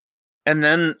And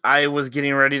then I was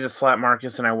getting ready to slap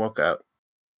Marcus, and I woke up.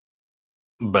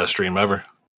 Best stream ever.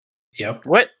 Yep.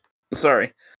 What?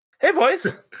 Sorry. Hey, boys.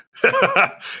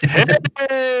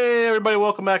 Hey, everybody.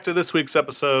 Welcome back to this week's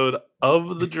episode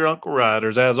of The Drunk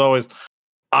Riders. As always,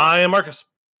 I am Marcus.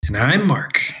 And I'm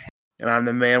Mark. And I'm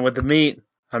the man with the meat.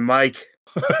 I'm Mike.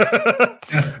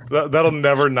 That'll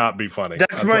never not be funny.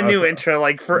 That's my new intro.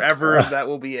 Like, forever, that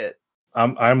will be it.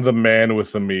 I'm the man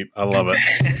with the meat. I love it.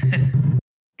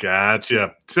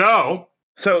 Gotcha. So,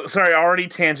 sorry, already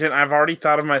tangent. I've already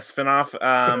thought of my spinoff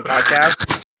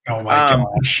podcast. Oh my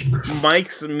gosh.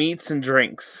 Mike's Meats and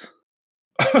Drinks.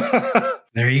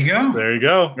 There you go. There you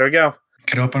go. There we go.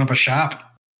 Could open up a shop.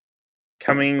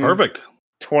 Coming Perfect.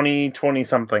 2020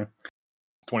 something.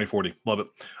 2040. Love it.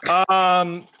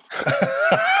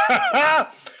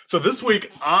 So this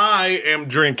week I am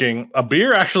drinking a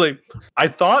beer actually I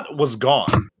thought was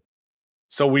gone.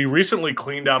 So we recently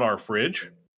cleaned out our fridge.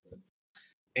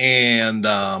 And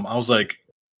I was like,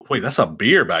 wait, that's a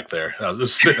beer back there. I was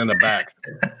just sitting in the back.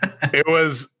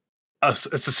 It's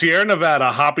a Sierra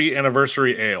Nevada Hoppy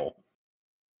Anniversary Ale.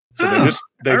 So I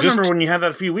remember when you had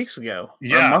that a few weeks ago.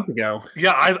 Yeah. A month ago.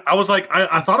 Yeah, I was like,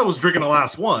 I thought I was drinking the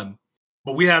last one,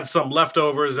 but we had some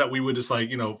leftovers that we would just like,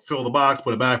 fill the box,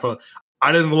 put it back.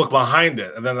 I didn't look behind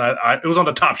it. And then it was on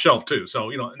the top shelf too.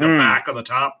 So, in the back of the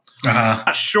top,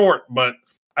 not short, but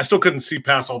I still couldn't see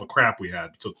past all the crap we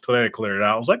had. So today I cleared it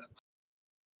out. I was like,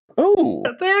 oh,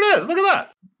 there it is. Look at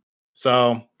that.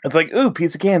 So it's like, ooh,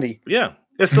 piece of candy. Yeah,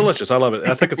 it's delicious. I love it.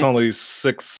 I think it's only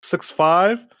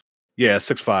 6.5. Yeah,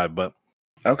 6.5, but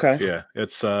okay. Yeah,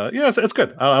 it's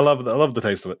good. I love the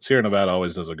taste of it. Sierra Nevada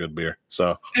always does a good beer.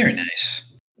 So very nice.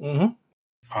 Mm-hmm.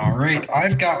 All right,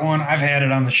 I've got one. I've had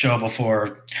it on the show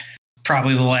before,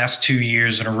 probably the last 2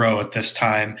 years in a row at this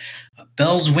time.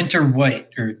 Bell's Winter White,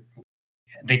 or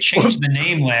they changed the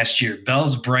name last year.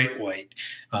 Bell's Bright White.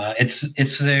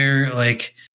 It's their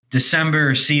like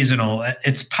December seasonal.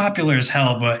 It's popular as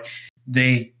hell, but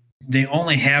they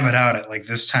only have it out at like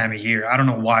this time of year. I don't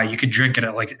know why. You could drink it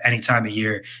at like any time of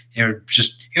year. It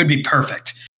would be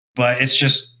perfect. But it's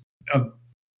just a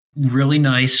really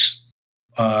nice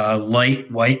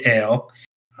light white ale.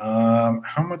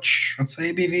 What's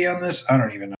the ABV on this? I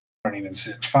don't even know. I don't even see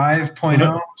it.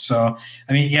 5.0. So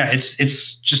I mean, yeah,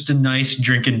 it's just a nice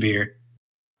drinking beer.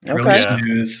 Okay.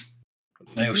 Really smooth.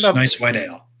 Nice white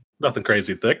ale. Nothing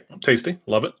crazy thick. Tasty.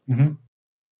 Love it. Mm-hmm.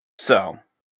 So,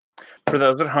 for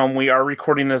those at home, we are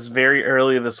recording this very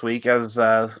early this week as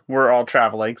we're all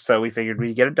traveling, so we figured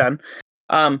we'd get it done.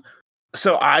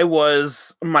 So I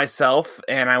was myself,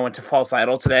 and I went to False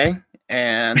Idol today,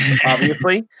 and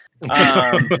obviously,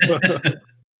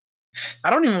 I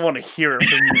don't even want to hear it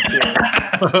from you.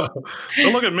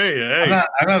 Don't look at me. Hey.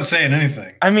 I'm not saying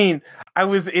anything. I mean, I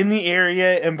was in the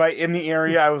area, and by in the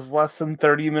area, I was less than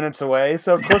 30 minutes away,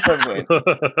 so of course I would.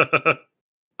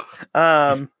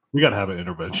 We gotta have an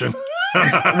intervention.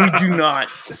 We do not,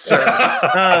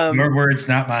 sir. Your words,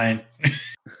 not mine.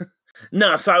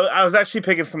 No, so I was actually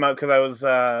picking some up because I was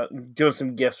doing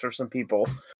some gifts for some people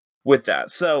with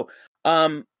that. So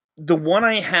the one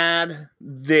I had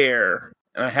there,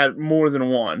 and I had more than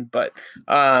one, but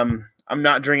I'm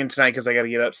not drinking tonight because I got to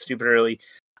get up stupid early.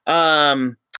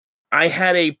 I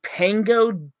had a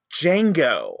Pango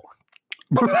Django.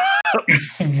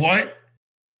 What?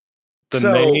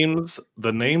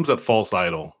 The names at False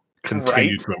Idol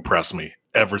continue to impress me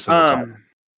every single time.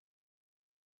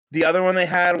 The other one they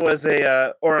had was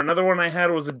another one I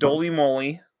had was a Dolly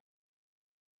Moly.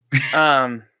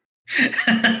 A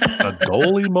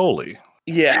Dolly Moly.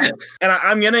 Yeah,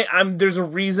 and there's a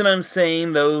reason I'm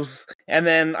saying those. And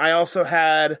then I also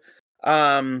had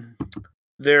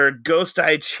their Ghost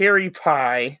Eye Cherry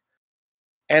Pie,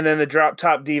 and then the Drop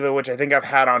Top Diva, which I think I've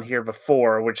had on here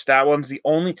before. Which that was the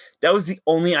only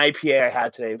IPA I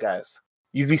had today, guys.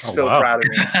 You'd be so proud of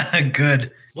me.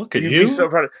 Good. Look at you. You'd be so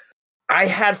proud of. I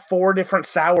had 4 different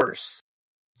sours.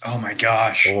 Oh my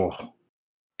gosh. Oh.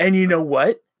 And you know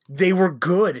what? They were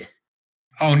good.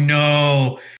 Oh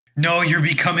no. No, you're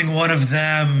becoming one of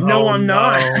them. No, I'm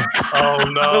not. Oh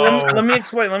no. Let me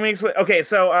explain. Okay,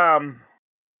 so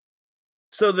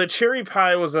the cherry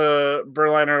pie was a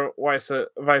Berliner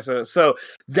Weisse. So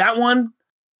that one,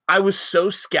 I was so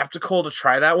skeptical to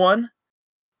try that one.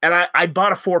 And I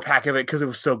bought a 4-pack of it because it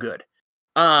was so good.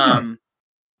 And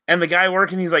the guy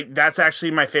working, he's like, that's actually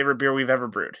my favorite beer we've ever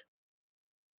brewed.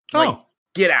 Like,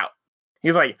 get out.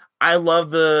 He's like, I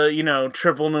love the,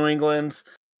 triple New Englands.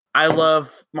 I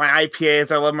love my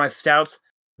IPAs. I love my stouts.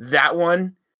 That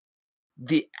one,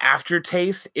 the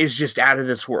aftertaste is just out of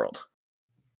this world.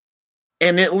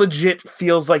 And it legit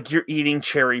feels like you're eating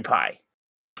cherry pie.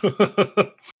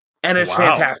 And it's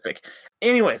fantastic.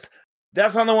 Anyways,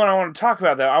 that's not the one I want to talk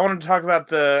about, though. I want to talk about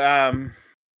the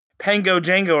Pango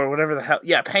Django or whatever the hell.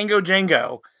 Yeah, Pango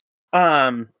Django.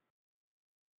 It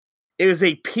is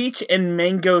a peach and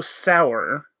mango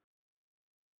sour.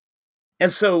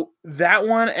 And so that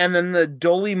one and then the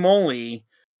Doli Moly,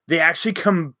 they actually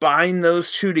combined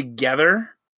those two together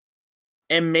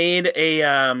and made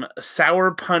a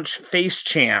sour punch face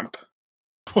champ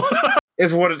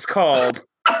is what it's called.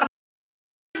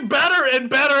 It's better and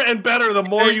better and better the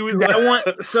more you eat that one.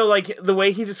 So like the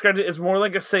way he described it is more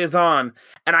like a saison,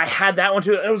 and I had that one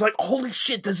too. And I was like, holy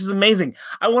shit, this is amazing.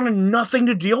 I wanted nothing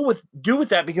to do with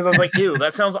that because I was like, ew,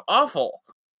 that sounds awful.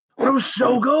 But it was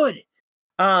so good.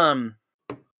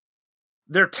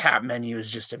 Their tap menu is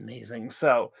just amazing.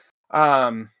 So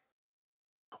when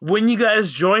you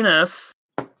guys join us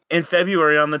in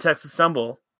February on the Texas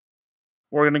Stumble,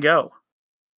 we're gonna go.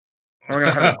 We're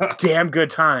gonna have a damn good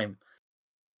time.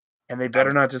 And they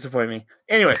better not disappoint me.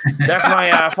 Anyway, that's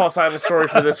my false idol story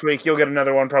for this week. You'll get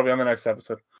another one probably on the next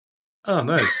episode. Oh,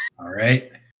 nice. All right.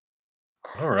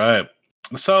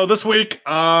 So this week,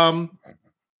 I don't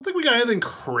think we got anything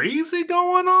crazy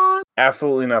going on.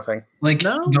 Absolutely nothing. Like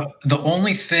the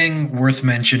only thing worth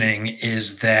mentioning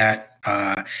is that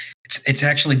it's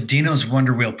actually Dino's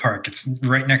Wonder Wheel Park. It's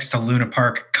right next to Luna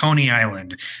Park, Coney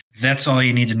Island. That's all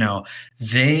you need to know.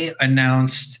 They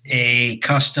announced a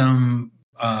custom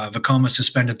Vekoma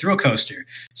suspended thrill coaster.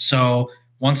 So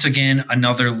once again,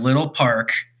 another little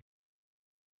park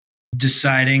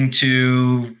deciding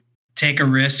to take a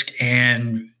risk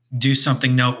and do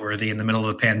something noteworthy in the middle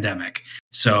of a pandemic.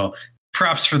 So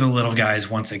props for the little guys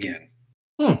once again.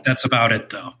 That's about it,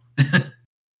 though.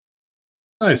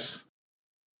 Nice.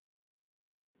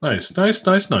 All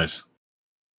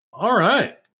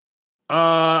right.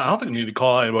 I don't think we need to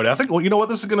call anybody. I think, well, you know what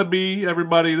this is going to be,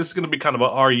 everybody? This is going to be kind of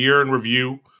our year in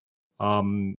review.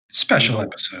 Special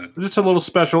episode. Just a little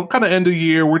special, kind of end of the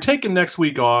year. We're taking next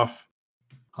week off.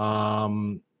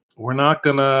 We're not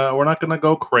gonna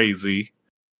go crazy.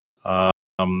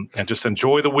 And just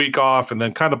enjoy the week off, and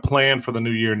then kind of plan for the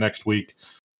new year next week.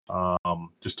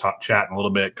 Just chatting a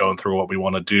little bit, going through what we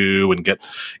want to do, and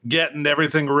getting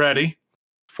everything ready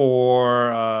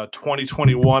for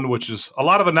 2021, which is a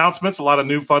lot of announcements, a lot of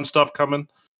new fun stuff coming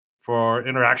for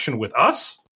interaction with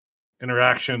us,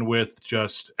 interaction with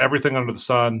just everything under the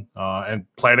sun, and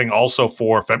planning also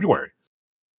for February.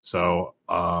 So,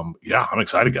 yeah, I'm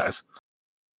excited, guys.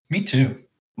 Me too.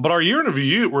 But our year in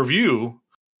review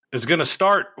is going to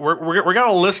start. We got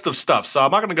a list of stuff, so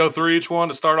I'm not going to go through each one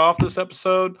to start off this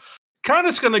episode. Kind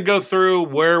of just going to go through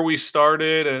where we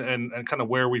started and kind of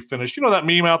where we finished. You know that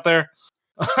meme out there?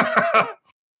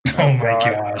 Oh my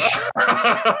gosh.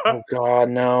 Oh God,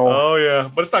 no. Oh yeah,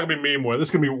 but it's not gonna be meme more. This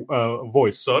is gonna be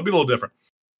voice, so it'll be a little different.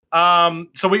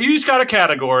 So we each got a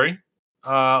category. We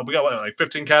got like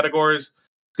 15 categories.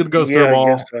 It's gonna go through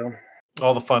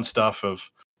all the fun stuff of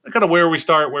kind of where we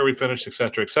start, where we finish,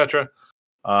 etc.,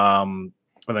 and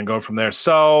then go from there.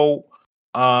 So,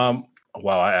 wow,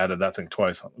 I added that thing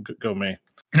twice. Go me.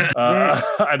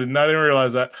 I did not even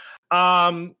realize that.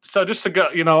 So just to go,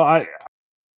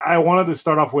 I wanted to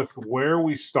start off with where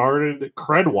we started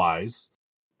cred-wise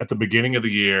at the beginning of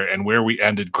the year and where we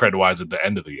ended cred-wise at the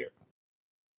end of the year.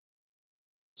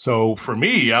 So for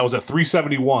me, I was at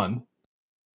 371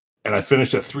 and I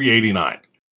finished at 389.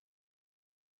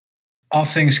 All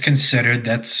things considered,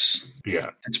 that's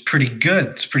pretty good.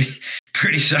 It's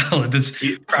pretty solid. That's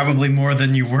probably more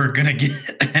than you were gonna get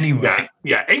anyway.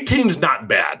 Yeah, 18 is not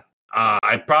bad.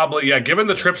 I probably, given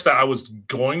the trips that I was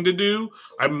going to do,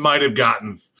 I might have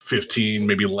gotten 15,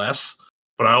 maybe less.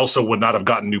 But I also would not have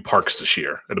gotten new parks this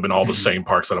year. It'd have been all the same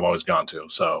parks that I've always gone to.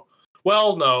 So,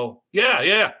 well, no. Yeah.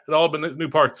 It'd all been new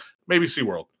parks. Maybe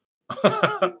SeaWorld.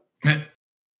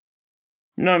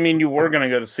 No, I mean, you were going to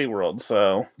go to SeaWorld,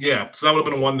 so. Yeah, so that would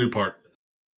have been one new park.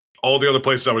 All the other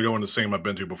places I would go in the same I've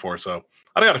been to before. So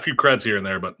I got a few creds here and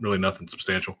there, but really nothing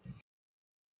substantial.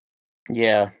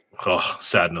 Yeah. Oh,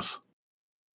 sadness.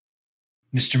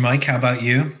 Mr. Mike, how about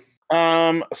you?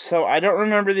 So I don't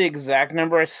remember the exact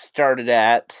number I started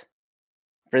at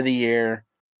for the year.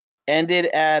 Ended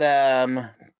at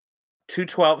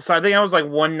 212. So I think I was like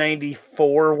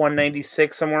 194,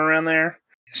 196, somewhere around there.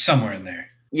 Somewhere in there.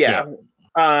 Yeah.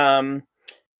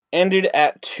 Ended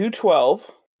at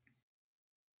 212.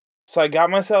 So I got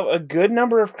myself a good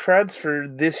number of creds for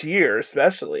this year,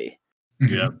 especially.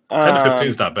 Yeah, 10 to 15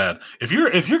 is not bad. If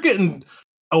you're getting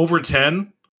over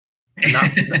 10,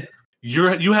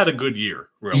 you had a good year,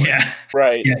 really. Yeah,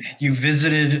 right. Yeah, you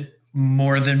visited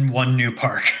more than one new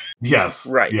park. Yes,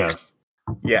 right. Yes,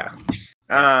 yeah.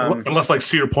 Unless like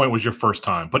Cedar Point was your first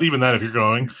time, but even then, if you're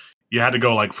going, You had to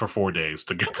go like for 4 days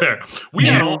to get there. I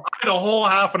had a whole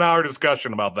half an hour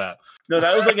discussion about that. No,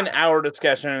 that was like an hour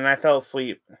discussion, and I fell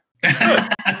asleep.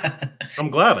 I'm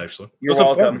glad, actually. You're it was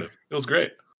welcome. informative. It was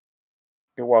great.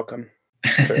 You're welcome.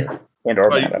 Sir. And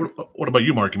or what about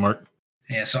you, Marky Mark?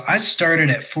 Yeah, so I started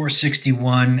at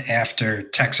 461 after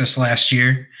Texas last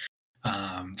year.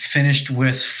 Finished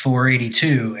with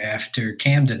 482 after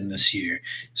Camden this year.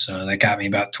 So that got me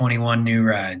about 21 new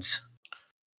rides.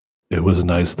 It was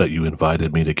nice that you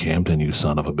invited me to Camden, you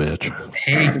son of a bitch.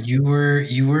 Hey, you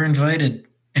were invited.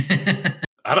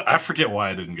 I forget why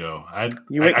I didn't go.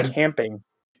 You went camping.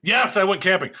 Yes, I went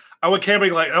camping. I went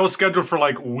camping I was scheduled for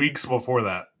weeks before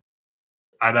that.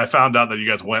 And I found out that you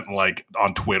guys went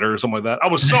on Twitter or something like that. I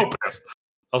was so pissed.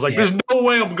 I was like, there's no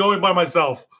way I'm going by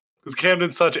myself because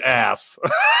Camden's such ass.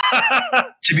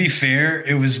 To be fair,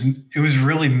 it was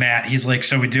really Matt. He's like,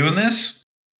 so we doing this?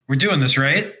 We're doing this,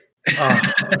 right?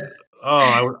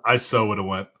 I so would have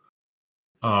went.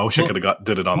 I wish I could have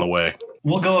did it on the way.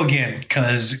 We'll go again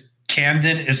because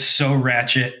Camden is so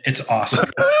ratchet. It's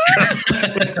awesome.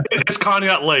 it's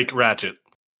Conneaut Lake ratchet.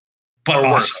 But or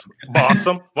awesome.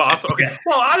 Worse. Awesome. Okay.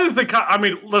 Well, I didn't think.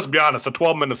 Let's be honest. A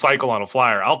 12-minute cycle on a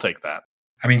flyer, I'll take that.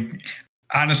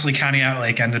 Honestly, Conneaut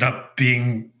Lake ended up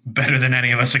being better than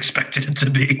any of us expected it to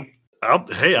be.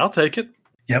 I'll take it.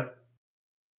 Yep.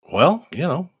 Well,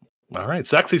 all right.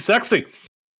 Sexy.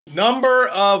 Number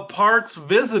of parks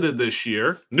visited this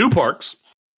year. New parks.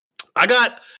 I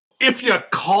got, if you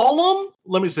call them,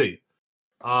 let me see.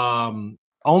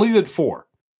 Only did 4,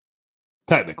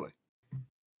 technically.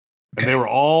 And they were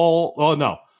all,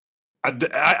 no.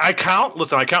 I count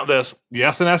this, the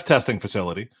S&S testing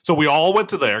facility. So we all went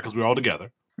to there because we were all together.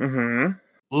 Mm-hmm.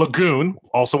 Lagoon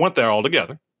also went there all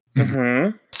together.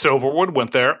 Mm-hmm. Silverwood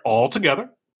went there all together.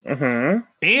 Mm-hmm.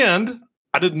 And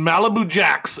I did Malibu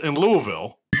Jacks in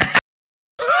Louisville.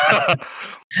 I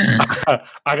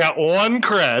got 1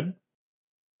 cred.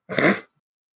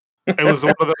 It was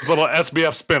one of those little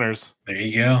SBF spinners. There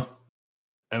you go.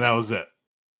 And that was it.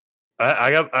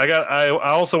 I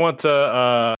also went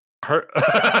to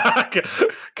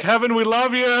Kevin, we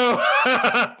love you.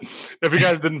 If you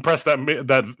guys didn't press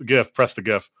that GIF, press the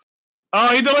GIF.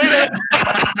 Oh, he deleted it.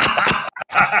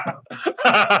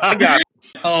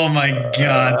 Oh my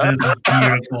God, that's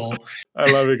beautiful. I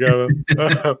love you, Kevin.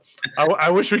 I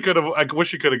wish we could have. I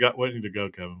wish you could have got waiting to go,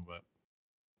 Kevin. But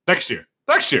next year,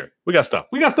 we got stuff.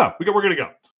 We're gonna go.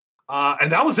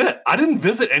 And that was it. I didn't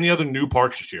visit any other new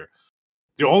parks this year.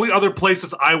 The only other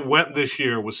places I went this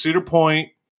year was Cedar Point.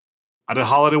 I did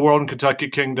Holiday World and Kentucky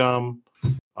Kingdom,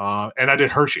 and I did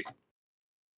Hershey.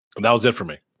 And that was it for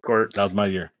me. Of course. That was my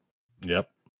year. Yep.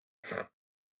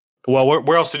 Well,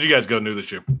 where else did you guys go new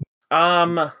this year?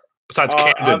 Besides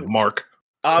Camden, Mark.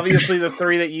 Obviously, the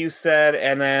 3 that you said,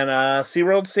 and then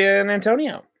SeaWorld San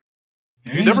Antonio.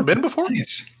 You've never been before?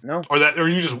 Nice. No. Or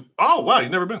you just, oh, wow,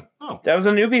 you've never been. Oh. That was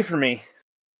a newbie for me.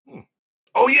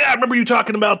 Oh, yeah, I remember you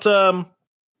talking about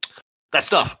that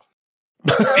stuff.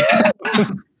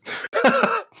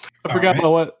 I forgot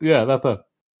about what. Yeah, that stuff.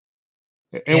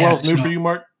 Anyone else new for you,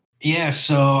 Mark? Yeah,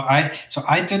 so I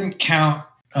didn't count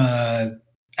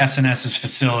S&S's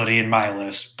facility in my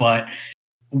list, but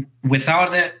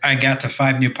without it, I got to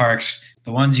 5 new parks,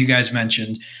 the ones you guys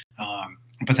mentioned.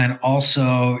 But then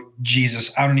also,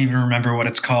 Jesus, I don't even remember what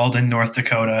it's called in North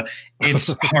Dakota.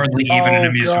 It's hardly even an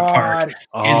amusement park.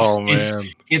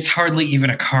 It's hardly even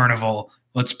a carnival.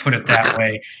 Let's put it that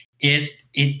way.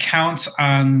 It counts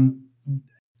on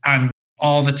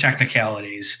all the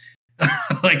technicalities.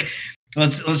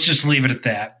 Let's just leave it at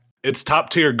that. It's top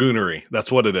tier goonery.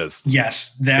 That's what it is.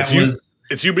 Yes,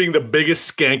 it's you being the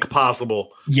biggest skank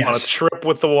possible on a trip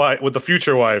with the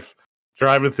future wife,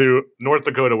 driving through North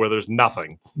Dakota where there's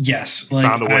nothing. Yes,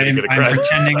 I'm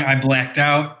pretending I blacked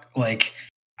out.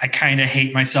 I kind of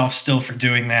hate myself still for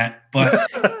doing that, but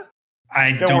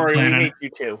I don't plan on.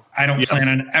 You too. I don't plan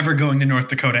on ever going to North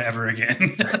Dakota ever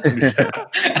again.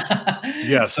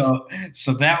 Yes.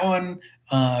 So that one,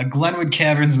 Glenwood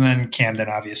Caverns, and then Camden,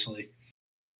 obviously.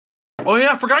 Oh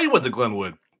yeah, I forgot you went to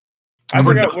Glenwood. I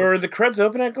forgot, were the creds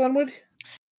open at Glenwood?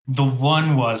 The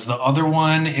one was. The other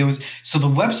one, it was. So the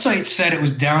website said it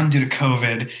was down due to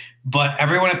COVID, but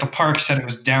everyone at the park said it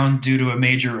was down due to a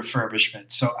major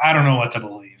refurbishment. So I don't know what to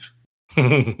believe.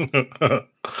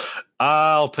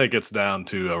 I'll take it's down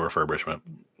to a refurbishment.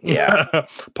 Yeah.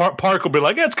 Park will be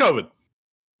like, it's COVID.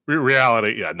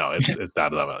 Reality, yeah, no, it's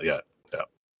not that. Yeah.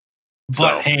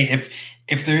 But hey,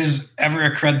 if there's ever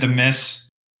a cred to miss,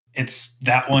 it's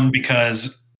that one,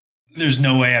 because there's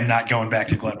no way I'm not going back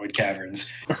to Glenwood Caverns.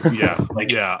 Yeah,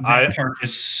 that park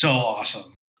is so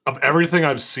awesome. of everything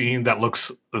I've seen that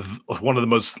looks one of the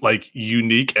most like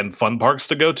unique and fun parks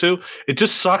to go to. It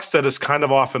just sucks that it's kind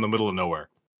of off in the middle of nowhere.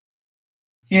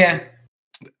 Yeah.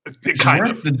 It's kind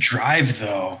worth of. the drive,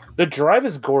 though. The drive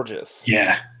is gorgeous.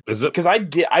 Yeah. Is it? Because I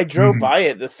drove by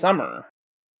it this summer.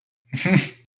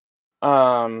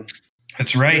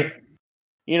 That's right.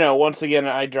 You know, once again,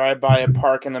 I drive by a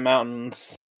park in the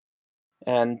mountains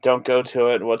and don't go to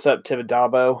it. What's up,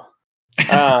 Tibidabo?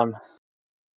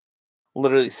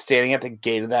 Literally standing at the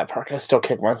gate of that park. I still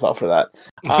kick myself for that.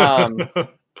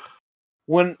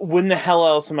 When the hell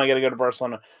else am I going to go to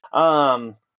Barcelona?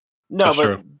 No, That's but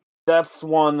true. that's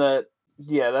one that,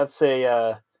 yeah, that's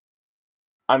a,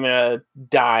 I'm going to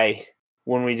die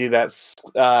when we do that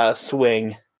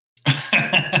swing.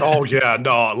 Oh yeah,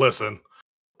 no, listen.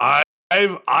 I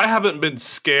haven't been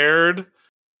scared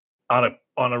on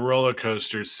a roller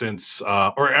coaster since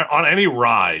or on any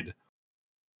ride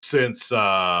since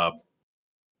the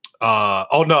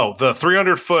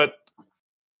 300-foot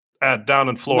down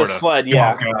in Florida. The sled,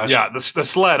 yeah. Oh, gosh. Yeah, the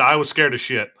sled, I was scared of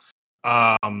shit.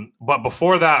 But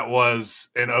before that was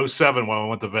in 2007 when I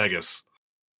went to Vegas.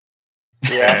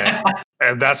 Yeah.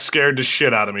 And that scared the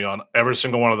shit out of me on every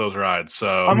single one of those rides.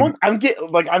 So I'm getting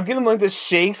like the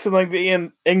shakes and like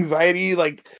the anxiety,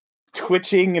 like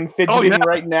twitching and fidgeting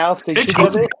right now. Thinking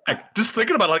of it. Just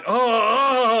thinking about it,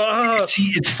 like,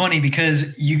 See, it's funny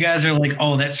because you guys are like,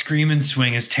 oh, that scream and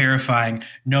swing is terrifying.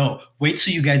 No, wait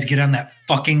till you guys get on that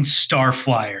fucking Star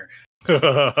Flyer.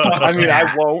 I mean,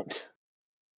 I won't.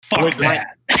 Fuck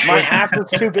that. My ass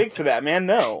is too big for that, man.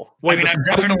 No. I mean, I'm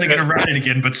definitely going to ride it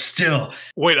again, but still.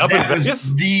 Wait, up in That was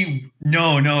Vegas?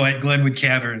 No, at Glenwood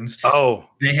Caverns. Oh.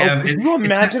 They have. Can you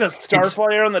imagine a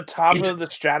Starflyer on the top of the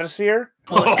stratosphere?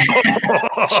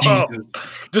 Jesus.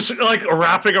 Just like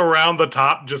wrapping around the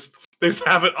top, they just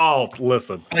have it all.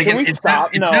 Listen. Like, Can we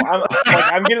stop? No,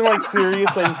 I'm getting like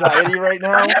serious anxiety right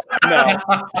now. No.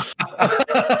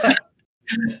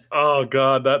 Oh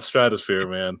God, that stratosphere,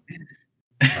 man.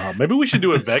 Maybe we should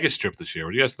do a Vegas trip this year.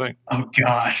 What do you guys think? Oh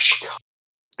gosh,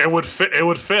 it would fit. It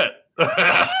would fit.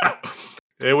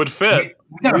 It would fit.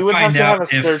 We would have to have a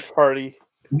search party.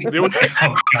 We'd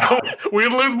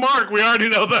lose Mark. We already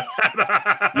know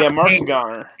that. Yeah, Mark's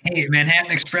gone. Hey,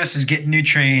 Manhattan Express is getting new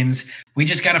trains. We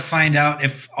just got to find out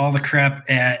if all the crap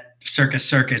at Circus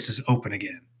Circus is open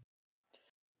again.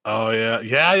 Oh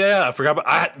yeah. I forgot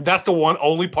about. That's the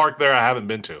only park there I haven't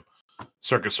been to.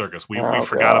 Circus. We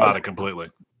forgot about it completely.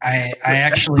 I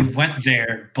actually went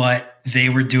there, but they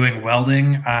were doing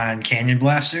welding on Canyon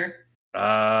Blaster.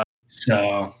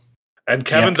 So. And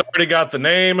Kevin's already got the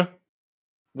name.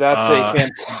 That's a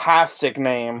fantastic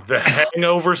name. The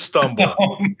Hangover Stumble.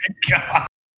 Oh my God.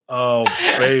 Oh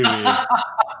baby.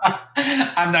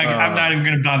 I'm not even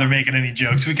going to bother making any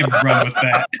jokes. We can run with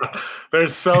that.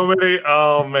 There's so many.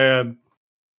 Oh man.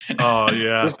 Oh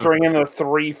yeah. Just bringing the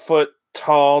 3-foot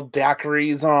tall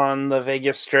daiquiris on the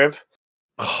Vegas Strip.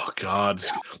 Oh God!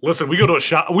 Listen, we go to a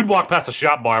shop. We'd walk past a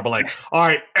shop bar, but like, all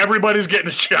right, everybody's getting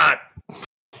a shot.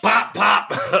 Pop.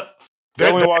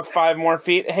 Then we walk 5 more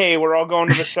feet. Hey, we're all going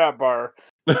to the shop bar.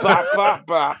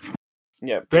 Bop.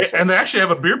 Yep. They actually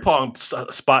have a beer pong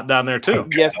spot down there too.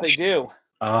 Yes, they do.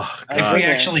 Oh, God. If we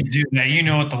actually do that, you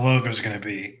know what the logo is going to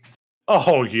be.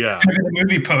 Oh yeah, a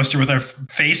movie poster with our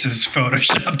faces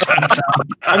photoshopped on top.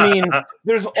 I mean,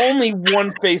 there's only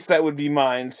one face that would be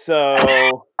mine,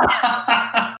 so.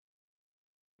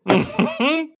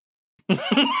 And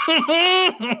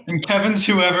Kevin's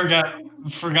whoever got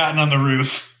forgotten on the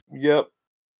roof. Yep.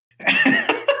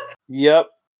 Yep.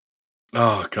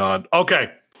 Oh God.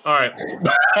 Okay. All right.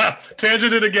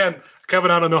 Tangented again, Kevin.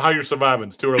 I don't know how you're surviving.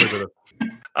 It's too early for this.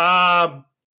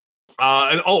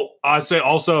 I'd say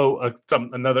also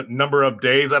another number of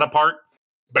days at a park,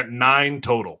 but 9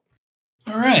 total.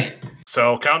 All right.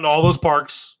 So counting all those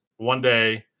parks, one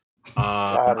day.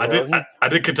 God, I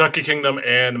did Kentucky Kingdom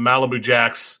and Malibu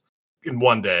Jacks in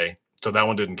one day, so that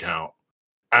one didn't count.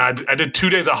 I did 2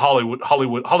 days at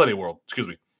Holiday World. Excuse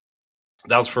me.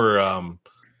 That was for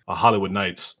Hollywood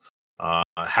Nights.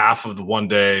 Half of the one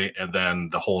day and then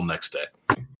the whole next day.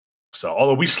 So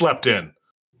although we slept in.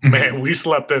 Man, we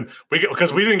slept in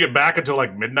because we didn't get back until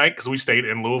like midnight because we stayed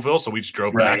in Louisville, so we just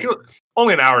drove back. It was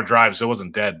only an hour drive, so it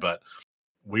wasn't dead. But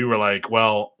we were like,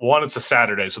 well, one, it's a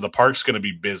Saturday, so the park's going to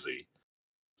be busy.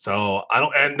 So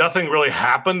and nothing really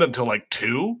happened until like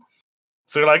 2.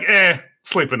 So you're like,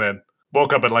 sleeping in.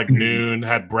 Woke up at like noon,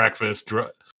 had breakfast,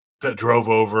 drove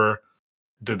over,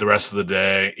 did the rest of the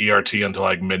day, ERT until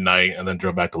like midnight, and then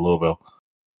drove back to Louisville.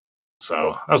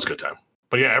 So that was a good time.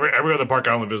 But yeah, every other park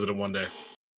I only visited one day.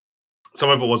 Some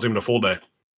of it wasn't even a full day.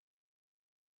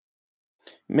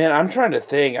 Man, I'm trying to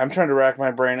think. I'm trying to rack my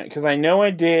brain because I know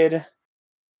I did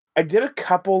a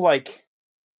couple like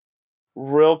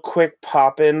real quick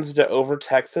pop-ins to Over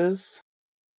Texas.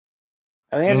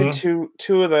 I think I did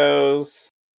two of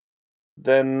those.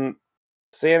 Then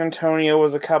San Antonio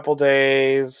was a couple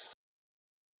days.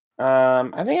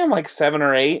 I think I'm like 7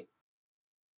 or 8.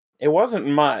 It wasn't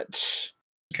much.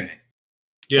 Okay.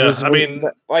 Yeah, I mean,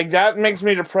 like that makes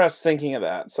me depressed thinking of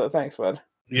that. So thanks, bud.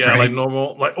 Yeah, right. Like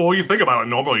normal, like you think about it,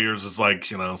 normal years is like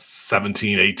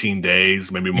 17, 18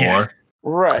 days, maybe more.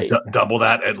 Right. Double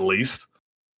that at least.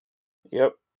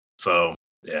 Yep. So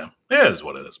yeah, it is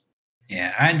what it is.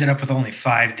 Yeah, I ended up with only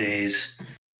 5 days.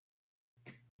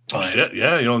 Oh shit!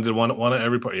 Yeah, you only did one at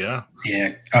every part. Yeah.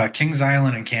 Yeah, Kings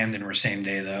Island and Camden were same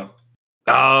day though.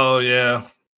 Oh yeah.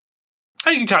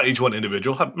 You can count each one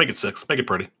individual. Make it 6. Make it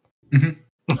pretty. Mm-hmm.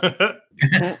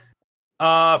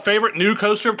 Favorite new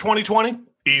coaster of 2020?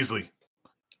 Easily.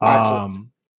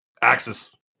 Axis.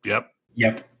 Yep.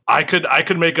 I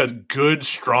could make a good,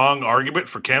 strong argument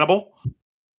for Cannibal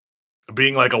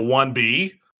being like a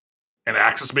 1B and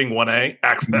Axis being 1A.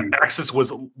 Axis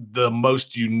was the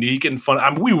most unique and fun. I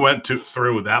mean, we went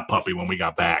through that puppy when we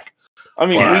got back. I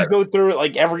mean, we go through it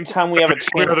like every time we have a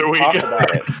chance to talk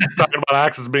about it. Talking about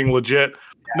Axis being legit.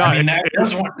 No, I mean, that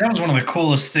was one of the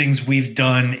coolest things we've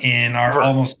done in our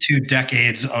almost 2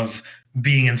 decades of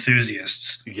being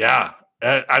enthusiasts. Yeah.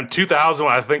 2000,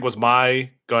 I think, was my...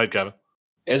 Go ahead, Kevin.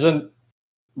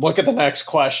 Look at the next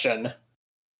question.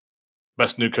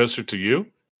 Best new coaster to you?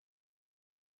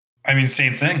 I mean,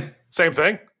 same thing. Same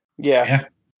thing? Yeah.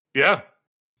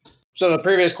 So the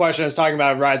previous question is talking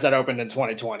about rides that opened in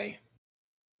 2020.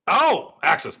 Oh,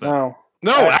 Axis then.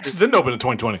 No, Axis didn't open in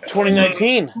 2020.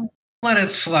 2019. Let it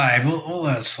slide. We'll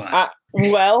let it slide.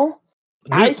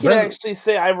 I can actually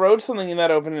say I wrote something that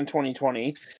opened in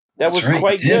 2020 that was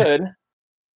quite good.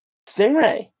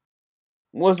 Stingray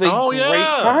was a great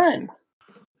time.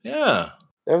 Yeah.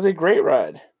 That was a great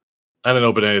ride. I didn't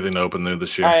open anything to open there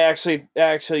this year. I actually,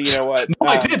 you know what? No,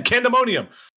 I did. Candemonium.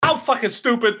 How fucking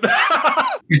stupid.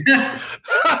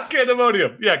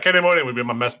 Candemonium. Yeah, Candemonium would be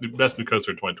my best new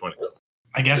coaster in 2020.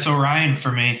 I guess Orion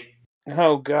for me.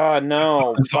 Oh, God,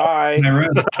 no. Bye.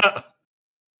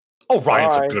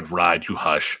 Orion's a good ride. You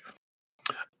hush.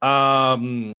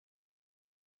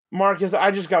 Marcus,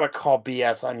 I just got to call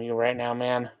BS on you right now,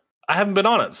 man. I haven't been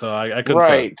on it, so I couldn't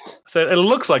say. So it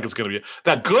looks like it's going to be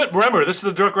that good. Remember, this is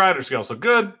the Drunk Rider scale, so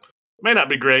good may not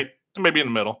be great. It may be in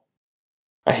the middle.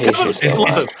 I hate you.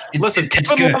 Listen,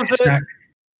 Kevin loves it.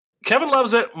 Kevin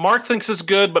loves it. Mark thinks it's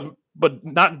good, but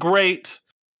not great.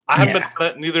 I haven't been on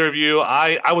it. Neither of you.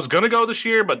 I was going to go this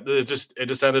year, but it just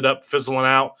ended up fizzling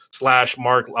out. /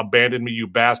 Mark abandoned me, you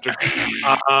bastard.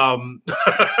 Bro,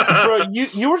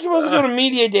 you were supposed to go to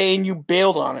Media Day and you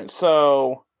bailed on it.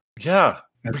 So yeah.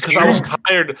 Because I was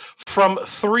tired from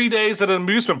 3 days at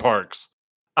amusement parks.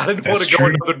 I didn't want to go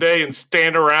another day and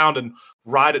stand around and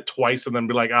ride it twice and then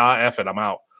be like, F it, I'm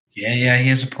out. Yeah, he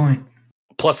has a point.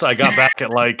 Plus, I got back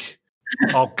at like,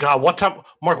 oh God, what time?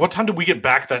 Mark, what time did we get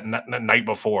back that night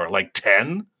before? Like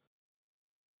 10?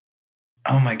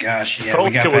 Oh my gosh, yeah,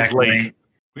 we got back late.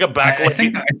 We got back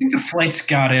late. I think the flights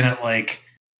got in at like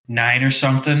 9 or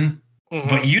something. Mm-hmm.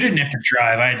 But you didn't have to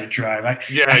drive. I had to drive.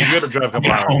 You had to drive a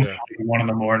couple hours. Home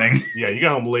at 1 a.m. Yeah, you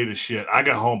got home late as shit. I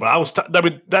got home, but I was.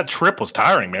 That trip was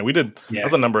tiring, man. We did. That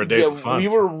was a number of days of fun. We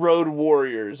were road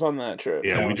warriors on that trip.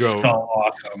 Yeah, we drove. So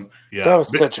awesome. Yeah, that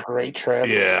was such a great trip.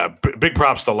 Yeah, big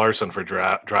props to Larson for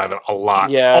driving a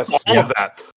lot. Yes,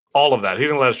 all of that. He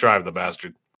didn't let us drive, the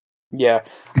bastard. Yeah,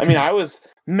 I mean, I was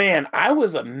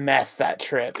a mess that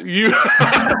trip. You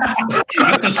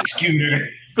the scooter,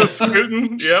 the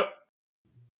scooting. Yep.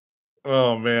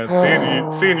 Oh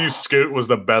man, seeing you scoot was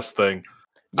the best thing.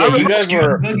 Yeah, you guys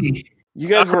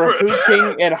were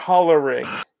hooting and hollering.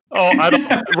 Oh, I don't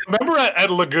remember at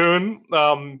Lagoon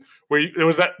where there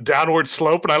was that downward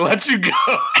slope, and I let you go.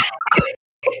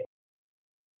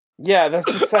 Yeah, that's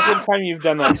the second time you've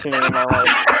done that to me in my life.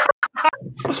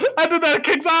 I did that at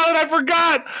Kings Island. I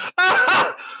forgot.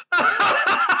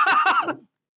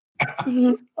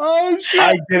 Oh shit!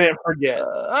 I didn't forget.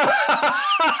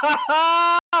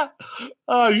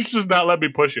 Oh, you should just not let me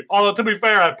push you. Although to be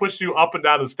fair, I pushed you up and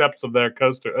down the steps of their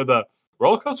coaster, or the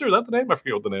roller coaster. Is that the name? I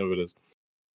forget what the name of it is.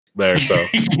 There, so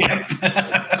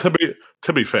to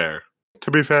be fair.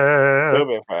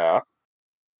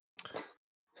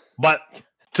 But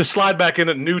to slide back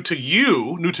in, new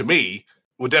to me,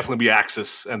 would definitely be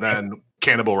Axis, and then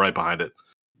Cannibal right behind it.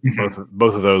 Mm-hmm.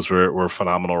 Both of those were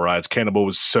phenomenal rides. Cannibal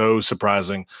was so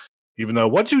surprising. Even though,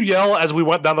 what'd you yell as we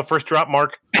went down the first drop,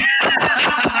 Mark?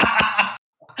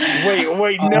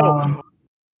 Wait, no.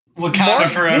 Wakanda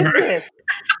Mark forever. did this.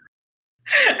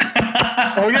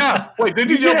 Oh yeah. Wait,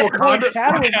 didn't you yell Wakanda?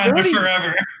 Wakanda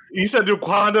forever. He said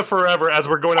Wakanda forever as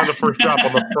we're going on the first drop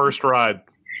on the first ride.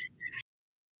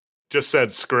 Just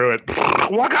said screw it.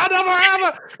 Wakanda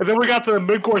forever. And then we got to the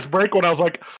mid-course break when I was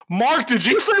like, Mark, did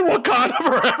you say Wakanda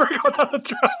forever going on the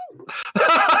drop?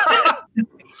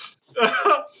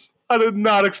 I did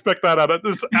not expect that out of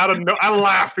no. I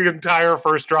laughed the entire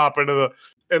first drop into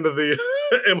the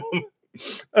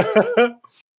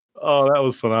Oh, that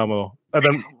was phenomenal.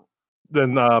 And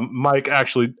then Mike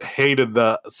actually hated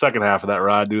the second half of that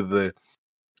ride due to the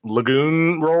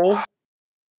lagoon roll.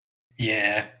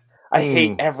 Yeah. I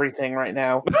hate everything right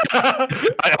now.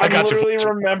 I got literally you.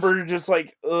 remember just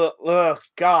like,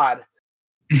 God,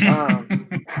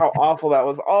 how awful that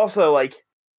was. Also, like,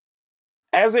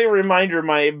 as a reminder,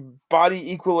 my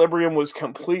body equilibrium was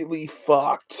completely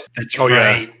fucked. That's Oh,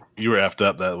 right. yeah. You were effed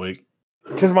up that week.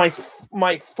 Because my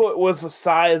foot was the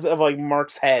size of like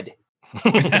Mark's head.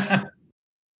 It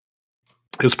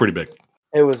was pretty big.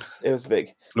 It was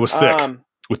big. It was thick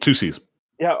with 2 C's.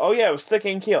 Yeah. Oh yeah, it was thick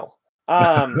and keel.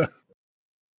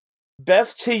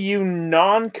 Best to you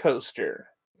non-coaster.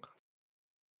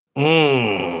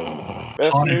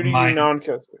 Best new to you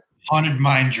non-coaster. Haunted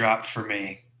Mind Drop for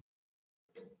me.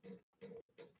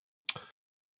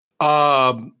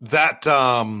 That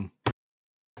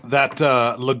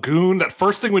lagoon, that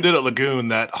first thing we did at Lagoon,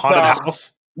 that haunted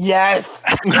house. Yes.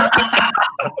 That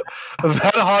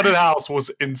haunted house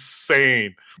was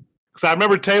insane. Because I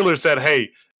remember Taylor said, hey,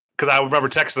 because I remember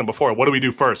texting him before, what do we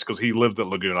do first? Because he lived at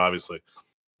Lagoon, obviously.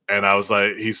 And I was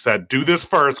like, he said, do this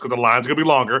first because the line's going to be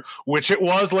longer, which it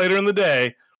was later in the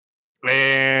day.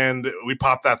 And we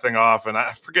popped that thing off. And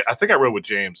I think I rode with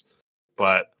James.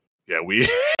 But yeah,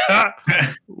 that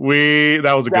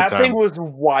was a good time. That thing was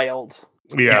wild.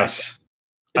 Yes.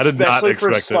 I did not expect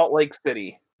especially for Salt Lake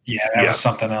City. Yeah, that was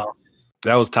something else.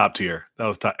 That was top tier. That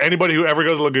was top. Anybody who ever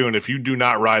goes to Lagoon, if you do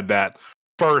not ride that,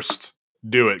 first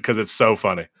do it because it's so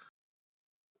funny.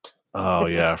 Oh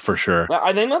yeah, for sure.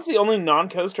 I think that's the only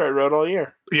non-coaster I rode all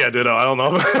year. Yeah, ditto. I don't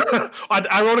know.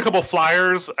 I rode a couple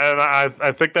flyers, and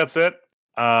I think that's it.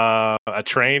 A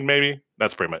train, maybe.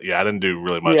 That's pretty much. Yeah, I didn't do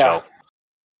really much else.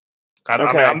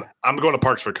 I'm going to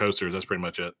parks for coasters. That's pretty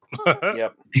much it.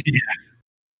 Yep.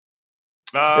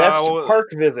 Best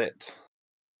park visit.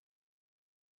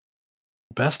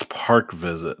 Best park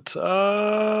visit. Can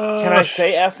I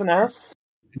say S&S?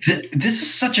 This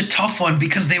is such a tough one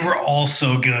because they were all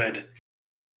so good.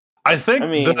 I think.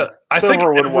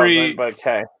 Silverwood wasn't, but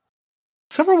okay.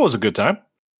 Silverwood was a good time.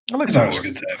 I like that was a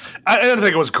good time. I didn't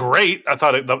think it was great. I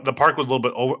thought the park was a little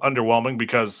bit underwhelming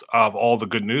because of all the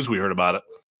good news we heard about it.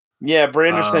 Yeah,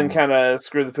 Branderson kind of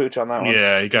screwed the pooch on that one.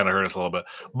 Yeah, he kind of hurt us a little bit.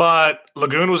 But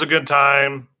Lagoon was a good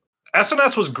time.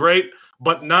 S&S was great,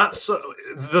 but not so.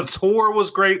 The tour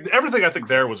was great. Everything I think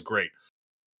there was great.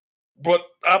 But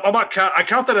I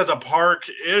count that as a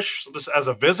park-ish, just as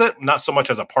a visit, not so much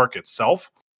as a park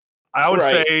itself. I would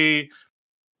say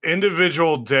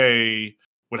individual day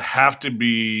would have to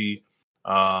be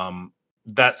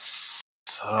that's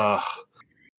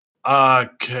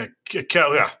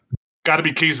got to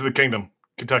be Keys of the Kingdom,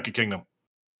 Kentucky Kingdom.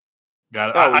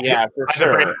 Got it. For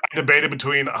sure. I debated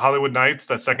between Hollywood Nights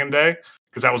that second day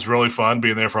because that was really fun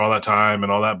being there for all that time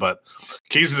and all that. But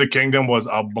Keys of the Kingdom was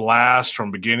a blast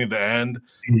from beginning to end.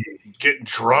 Getting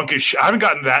drunk as shit. I haven't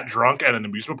gotten that drunk at an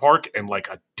amusement park in like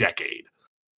a decade.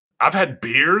 I've had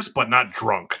beers, but not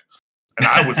drunk. And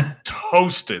I was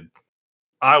toasted.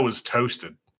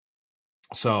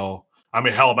 So, I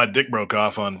mean, hell, my dick broke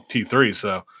off on T3,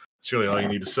 so that's really all you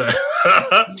need to say.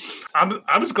 I'm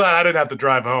just glad I didn't have to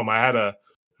drive home. I had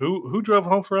who drove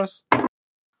home for us? I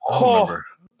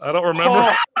don't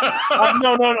remember.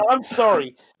 No. I'm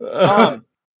sorry.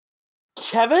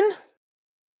 Kevin,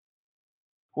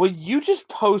 what you just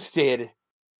posted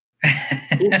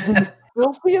is the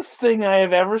filthiest thing I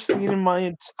have ever seen in my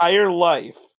entire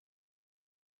life.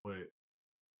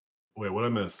 Wait, what I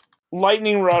miss?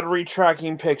 Lightning rod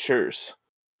retracking pictures.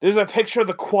 There's a picture of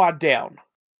the quad down.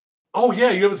 Oh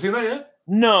yeah, you haven't seen that yet?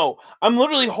 No, I'm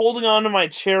literally holding on to my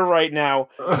chair right now,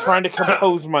 trying to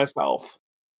compose myself.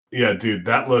 Yeah, dude,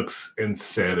 that looks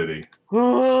insanity.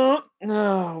 Oh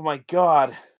my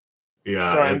god.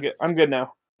 Yeah, sorry, I'm good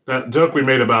now. That joke we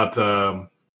made about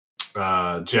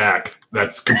Jack,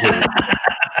 that's completely.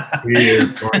 He's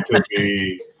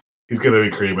going to be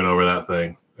creaming over that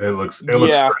thing. It looks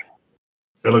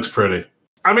pretty.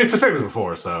 I mean, it's the same as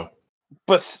before, so.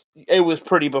 But it was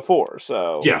pretty before,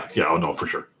 so. Yeah. Oh no, for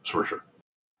sure.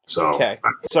 So. Okay.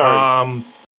 Sorry.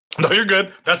 No, you're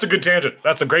good. That's a good tangent.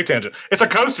 That's a great tangent. It's a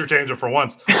coaster tangent for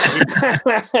once.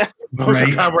 Most of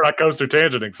the time we're not coaster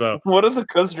tangenting. So what is a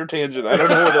coaster tangent? I don't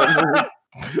know what that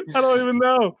means. I don't even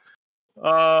know.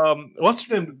 What's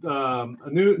her name? A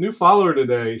new follower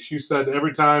today. She said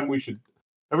every time we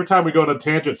go on a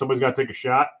tangent, somebody's got to take a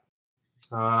shot.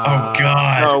 Oh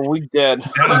God! Oh, we dead.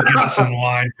 That'll get us in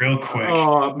line real quick.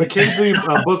 Mackenzie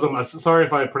Bosom. Sorry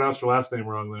if I pronounced your last name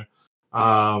wrong there.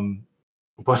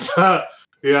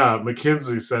 Yeah,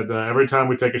 Mackenzie said every time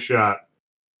we take a shot,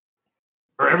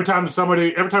 or every time we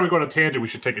go on a tangent, we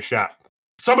should take a shot.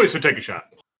 Somebody should take a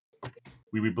shot.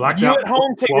 We be blacked out. You at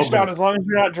home take a shot minutes. as long as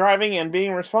you're not driving and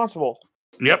being responsible.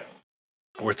 Yep.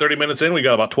 We're 30 minutes in. We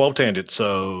got about 12 tangents.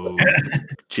 So,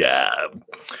 job.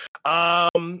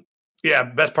 Yeah,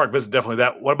 best park visit, definitely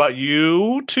that. What about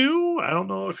you two? I don't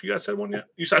know if you guys said one yet.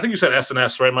 I think you said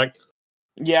S&S, right, Mike?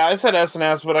 Yeah, I said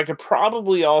S&S, but I could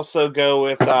probably also go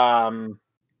with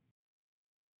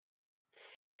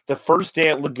the first day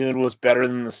at Lagoon was better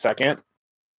than the second.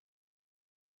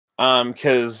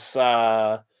 Because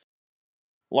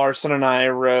Larson and I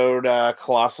rode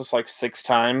Colossus like 6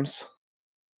 times,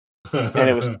 and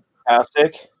it was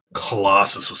fantastic.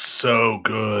 Colossus was so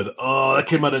good. Oh, that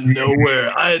came out of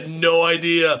nowhere. I had no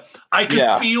idea. I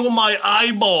could feel my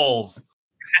eyeballs.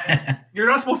 You're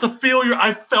not supposed to feel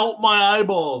I felt my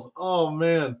eyeballs. Oh,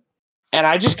 man. And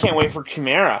I just can't wait for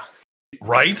Chimera.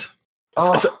 Right?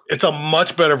 Oh. It's a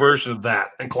much better version of that.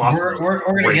 And Colossus. We're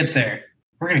going to get there.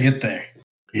 We're going to get there.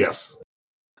 Yes.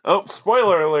 Oh,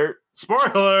 spoiler alert.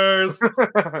 Spoilers.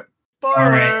 Spoilers.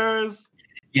 Right.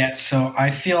 Yeah, so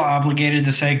I feel obligated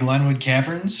to say Glenwood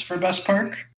Caverns for best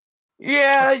park.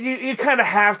 Yeah, you kind of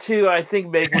have to. I think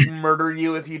Meg would murder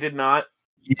you if you did not.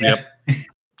 Yeah.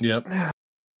 Yep.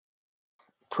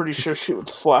 Pretty sure she would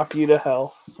slap you to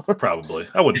hell. Probably.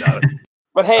 I wouldn't doubt it.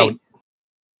 But hey,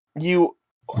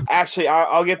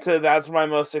 I'll get to that's my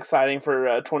most exciting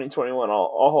for 2021. I'll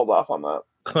hold off on that.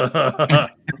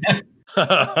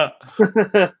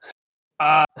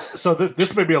 So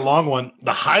this may be a long one.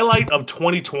 The highlight of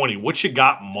 2020. What you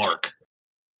got, Mark?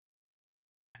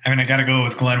 I mean, I got to go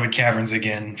with Glenwood Caverns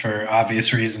again for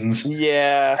obvious reasons.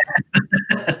 Yeah.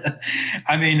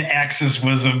 I mean, Axis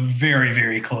was a very,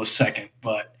 very close second,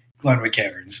 but Glenwood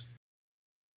Caverns.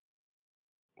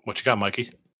 What you got,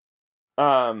 Mikey?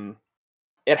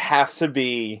 It has to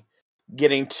be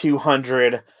getting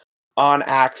 200 on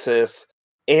Axis.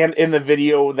 And in the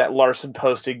video that Larson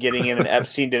posted, getting in and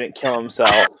Epstein didn't kill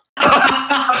himself.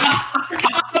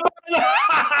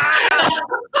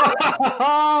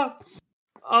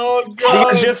 Oh,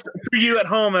 God. Just for you at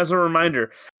home as a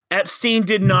reminder, Epstein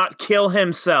did not kill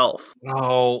himself.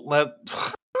 Oh,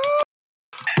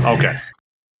 okay.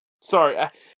 Sorry,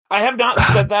 I have not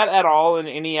said that at all in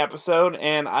any episode,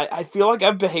 and I feel like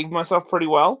I've behaved myself pretty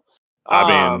well.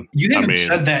 You haven't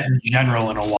said that in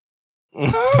general in a while.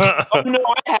 Oh, no,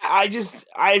 I've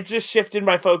just shifted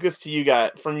my focus to you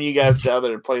guys from you guys to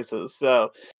other places.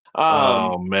 So,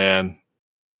 oh man,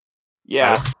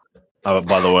 yeah.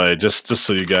 By the way, just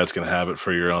so you guys can have it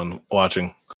for your own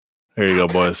watching. Here you go,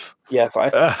 boys. Yes, I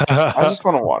just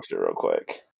want to watch it real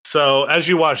quick. So as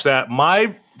you watch that,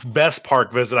 my best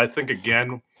park visit, I think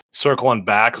again, circling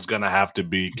back, is going to have to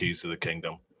be Keys to the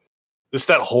Kingdom. Just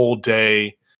that whole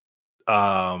day,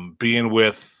 being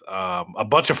with a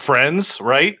bunch of friends,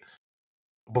 right?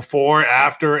 Before,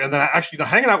 after, and then actually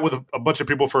hanging out with a bunch of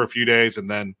people for a few days, and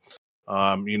then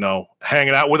hanging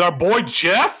out with our boy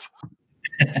Jeff.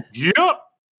 Yep.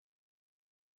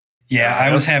 Yeah,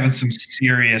 I was having some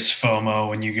serious FOMO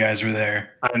when you guys were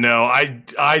there. I know.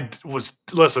 I was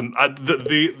listen.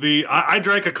 I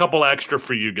drank a couple extra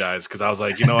for you guys because I was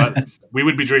like, you know what, we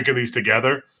would be drinking these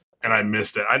together, and I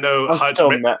missed it. I know. I'm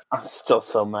still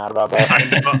so mad about that.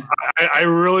 I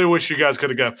really wish you guys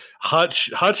could have gone.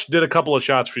 Hutch did a couple of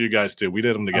shots for you guys too. We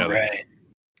did them together. All right.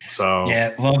 So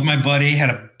yeah, love my buddy. Had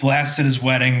a blast at his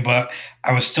wedding, but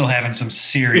I was still having some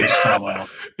serious FOMO.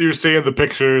 You're seeing the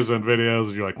pictures and videos,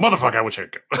 and you're like, "Motherfucker, I wish I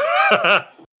could."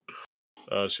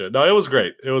 Oh shit! No, it was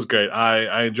great. It was great.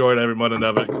 I enjoyed every minute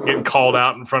of it. Getting called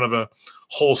out in front of a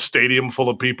whole stadium full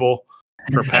of people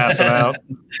for passing out.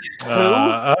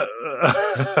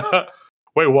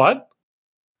 Wait, what?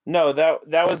 No,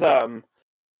 that was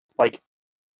like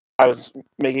I was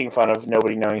making fun of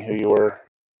nobody knowing who you were.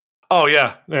 Oh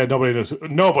yeah, nobody knew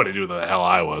who the hell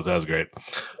I was. That was great.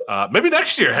 Maybe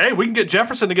next year, hey, we can get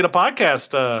Jefferson to get a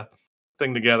podcast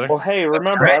thing together. Well, hey,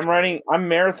 remember, I'm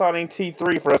marathoning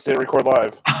T3 for us to record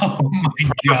live. Oh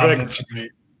my God, that's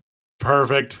great.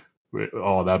 Perfect.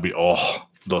 Oh, that'd be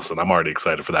listen, I'm already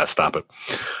excited for that. Stop it.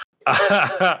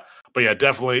 But yeah,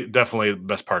 definitely the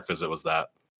best park visit was that.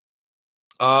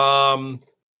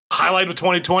 Highlight of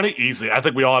 2020, easy. I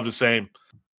think we all have the same.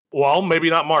 Well, maybe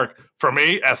not Mark. For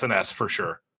me, SNS for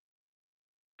sure.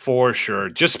 For sure.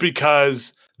 Just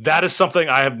because that is something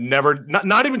I have never,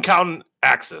 not even counting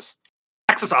Axis.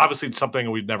 Axis obviously is something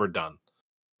we've never done.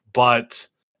 But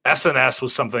SNS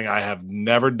was something I have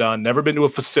never done, never been to a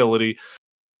facility.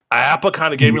 IAAPA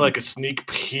kind of gave me like a sneak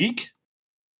peek.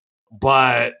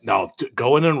 But no,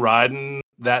 going and riding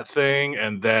that thing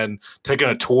and then taking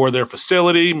a tour of their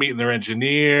facility, meeting their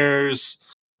engineers,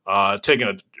 taking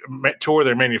a tour of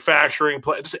their manufacturing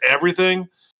place, just everything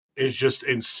is just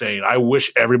insane. I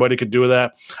wish everybody could do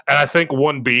that. And I think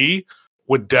 1B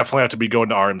would definitely have to be going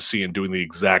to RMC and doing the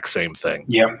exact same thing.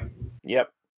 Yep.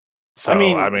 So,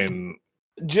 I mean,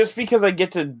 just because I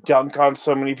get to dunk on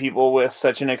so many people with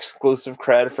such an exclusive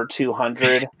cred for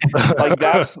 200, like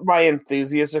that's my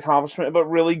enthusiast accomplishment. But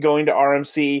really going to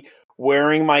RMC,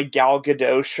 wearing my Gal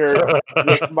Gadot shirt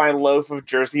with my loaf of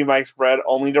Jersey Mike's bread,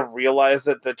 only to realize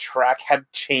that the track had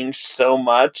changed so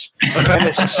much, and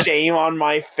the shame on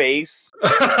my face,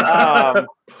 or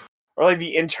like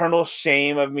the internal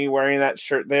shame of me wearing that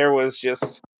shirt there was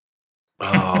just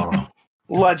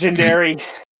legendary.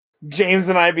 James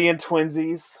and I being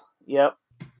twinsies. Yep.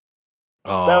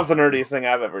 That was the nerdiest thing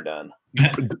I've ever done.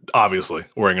 Obviously,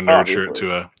 wearing a nerd shirt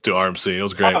to RMC. It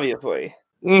was great. Obviously.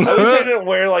 At least I didn't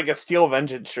wear like a Steel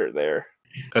Vengeance shirt there.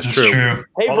 That's true.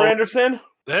 Hey, Branderson.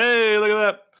 Hey, look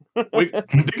at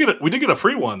that. We did get a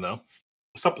free one though.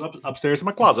 It's up upstairs in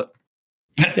my closet.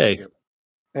 Hey.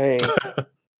 Okay.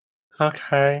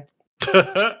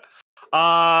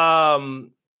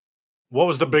 What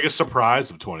was the biggest surprise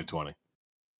of 2020?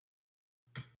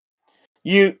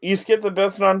 You skipped the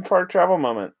best non-park travel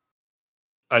moment.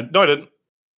 No, I didn't.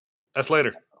 That's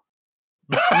later.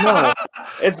 No,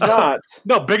 it's not.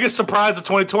 No, biggest surprise of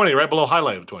 2020, right below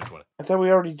highlight of 2020. I thought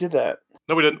we already did that.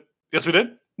 No, we didn't. Yes, we did.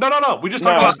 No. We just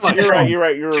talked about. You're right.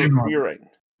 You're right.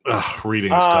 Ugh,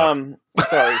 reading stuff.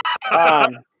 Sorry.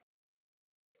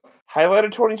 Highlight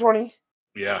of 2020.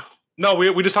 Yeah. No,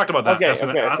 we just talked about that.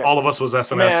 Okay. All of us was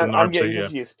SNS. Man, and I'm RMC, getting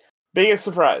confused. Biggest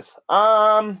surprise.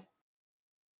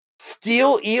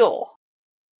 Steel Eel.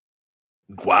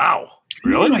 Wow.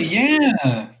 Really? Oh,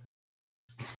 yeah.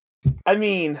 I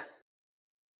mean,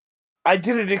 I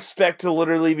didn't expect to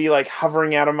literally be like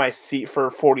hovering out of my seat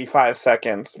for 45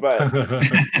 seconds, but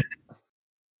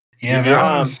yeah,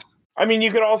 that was. I mean,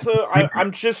 you could also.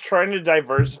 I'm just trying to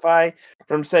diversify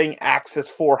from saying Axis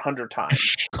 400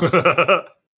 times. I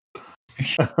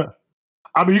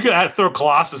mean, you could throw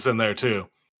Colossus in there too.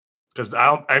 Because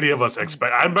any of us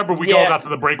expect. I remember we all got to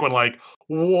the break when, like,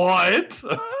 what?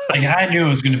 Like, I knew it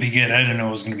was going to be good. I didn't know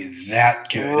it was going to be that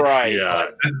good. Right. Yeah.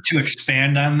 To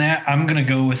expand on that, I'm going to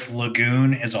go with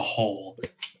Lagoon as a whole.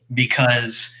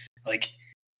 Because, like,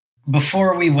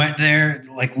 before we went there,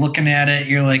 like, looking at it,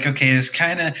 you're like, okay, this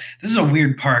is a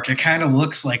weird park. It kind of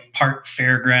looks like part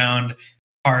fairground,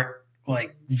 part,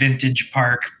 like, vintage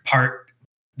park, part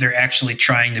they're actually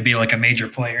trying to be like a major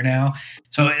player now.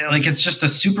 So like, it's just a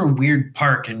super weird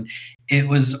park, and it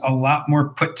was a lot more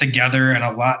put together and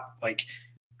a lot like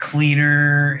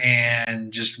cleaner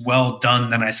and just well done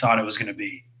than I thought it was going to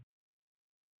be.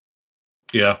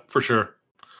 Yeah, for sure.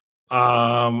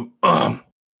 I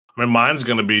mean, mine's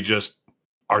going to be just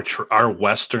our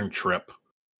Western trip.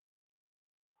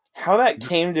 How that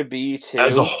came to be too.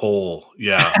 As a whole.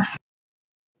 Yeah.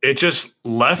 It just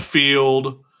left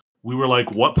field. We were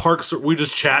like, what parks we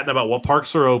just chatting about what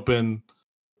parks are open.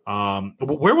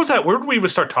 Where was that? Where did we even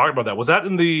start talking about that? Was that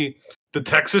in the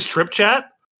Texas trip chat?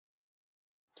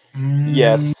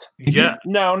 Yes. Yeah.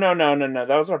 No.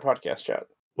 That was our podcast chat.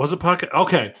 Was it podcast?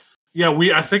 Okay. Yeah,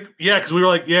 because we were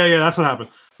like, yeah, that's what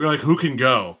happened. We were like, who can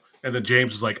go? And then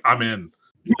James was like, I'm in.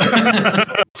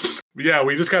 Yeah,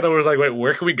 we just kind of was like, wait,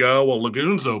 where can we go? Well,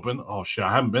 Lagoon's open. Oh shit,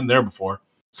 I haven't been there before.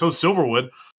 So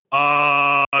Silverwood.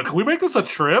 Can we make this a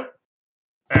trip?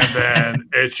 And then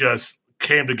it just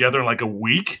came together in like a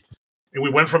week, and we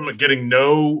went from getting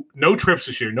no trips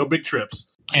this year, no big trips,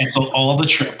 canceled all the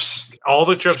trips. All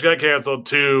the trips got canceled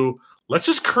to let's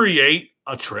just create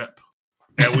a trip,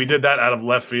 and we did that out of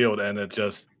left field, and it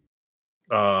just,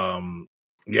 yeah,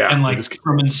 and like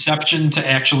from inception to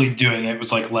actually doing it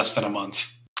was like less than a month.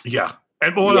 Yeah,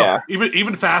 and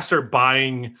even faster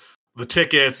buying the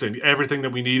tickets and everything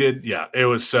that we needed. Yeah, it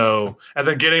was so. And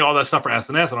then getting all that stuff for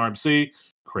SNS and RMC,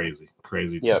 crazy.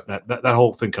 Just that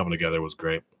whole thing coming together was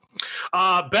great.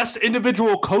 Best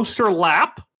individual coaster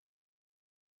lap.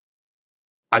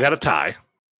 I got a tie.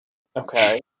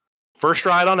 Okay. First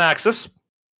ride on Axis.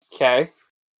 Okay.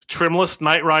 Trimless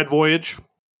night ride voyage.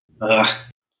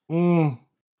 Okay.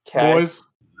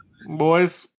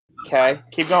 Boys. Okay,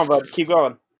 keep going, bud. Keep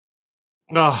going.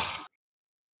 No,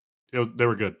 they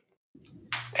were good.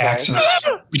 Axis.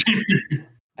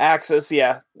 Axis,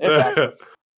 yeah. It's Axis.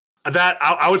 That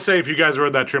I would say if you guys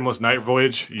rode that Trimless Night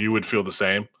Voyage, you would feel the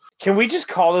same. Can we just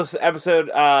call this episode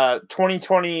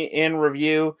 2020 in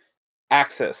review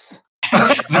Axis?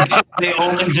 They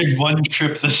only did one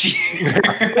trip this year.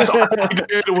 That's all I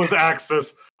did was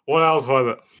Axis. What else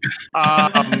was it?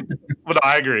 But no,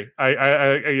 I agree.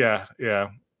 Yeah.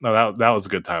 No, that was a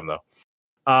good time though.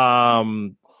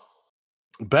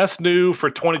 Best new for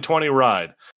 2020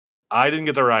 ride. I didn't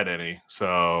get to ride any,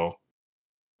 so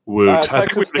woot. I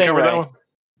think we covered that one.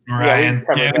 Ryan,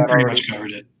 yeah, we pretty much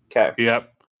covered it. Okay.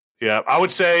 Yep. I would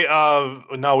say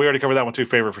no, we already covered that one too.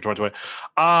 Favorite for 2020.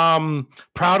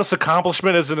 Proudest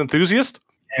accomplishment as an enthusiast.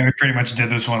 Yeah, we pretty much did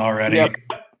this one already. Yep.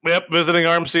 Visiting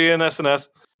RMC and SNS.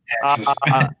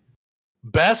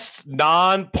 Best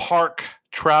non-park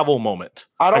travel moment.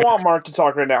 I don't want Mark to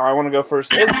talk right now. I want to go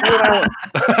first. It's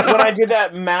when I did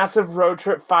that massive road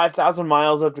trip, 5,000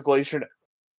 miles up to Glacier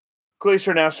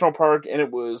National Park, and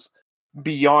it was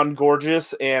beyond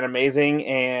gorgeous and amazing,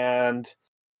 and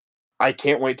I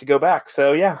can't wait to go back.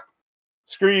 So yeah,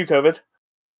 screw you, COVID.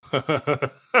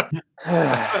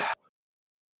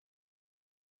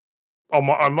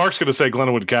 Mark's going to say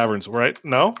Glenwood Caverns, right?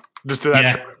 No, just to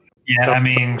that. Yeah, I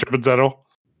mean, trip in general.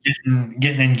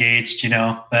 Getting engaged,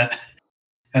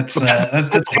 that's kind of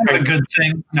a good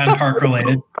thing, non-park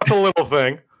related. That's a little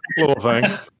thing.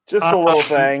 Just a little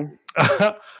thing.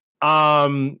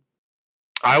 I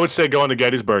would say going to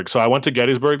Gettysburg. So I went to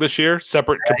Gettysburg this year,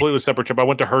 completely separate trip. I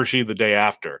went to Hershey the day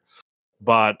after,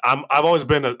 but I've always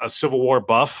been a Civil War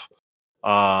buff.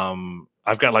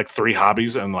 I've got like 3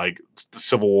 hobbies, and like the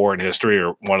Civil War and history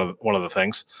are one of the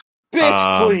things.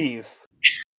 Bitch, please.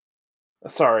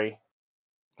 Sorry.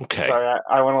 Okay. Sorry,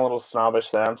 I went a little snobbish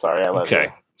there. I'm sorry. I love you.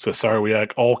 So sorry we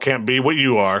all can't be what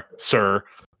you are, sir.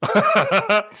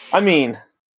 I mean,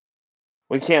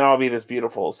 we can't all be this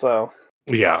beautiful, so.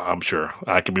 Yeah, I'm sure.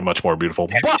 I can be much more beautiful.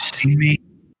 But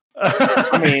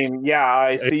I mean, yeah,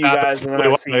 I see you guys, and then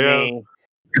I see me.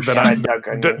 Then I dug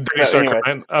on you. You start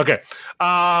crying. Okay.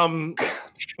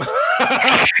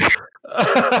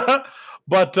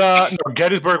 But no,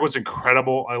 Gettysburg was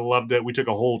incredible. I loved it. We took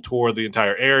a whole tour of the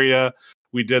entire area.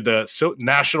 We did the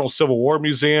National Civil War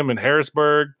Museum in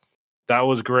Harrisburg. That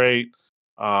was great.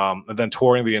 And then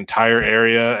touring the entire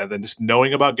area, and then just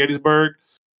knowing about Gettysburg,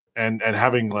 and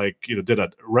having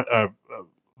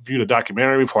viewed a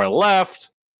documentary before I left,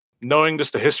 knowing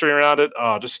just the history around it.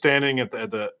 Just standing at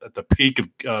the peak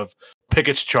of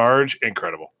Pickett's Charge,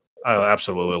 incredible. I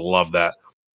absolutely love that.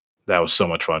 That was so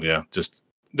much fun. Yeah, just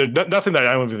there's nothing that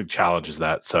I don't think challenges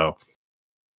that. So,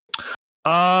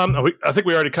 I think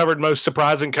we already covered most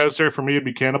surprising coaster. For me, it'd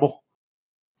be Cannibal,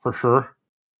 for sure.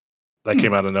 That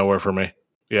came out of nowhere for me.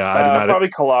 Yeah, I did not. Probably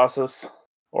Colossus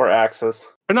or Axis.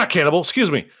 Or not Cannibal.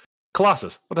 Excuse me,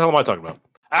 Colossus. What the hell am I talking about?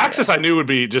 Axis, I knew would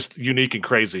be just unique and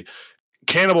crazy.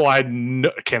 Cannibal,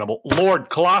 Lord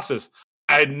Colossus.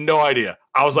 I had no idea.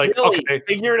 I was like, really? Okay,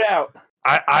 figure it out.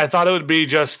 I thought it would be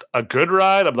just a good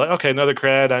ride. I'm like, okay, another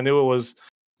cred. I knew it was,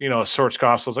 a short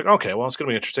scoff. So I was like, okay, well, it's going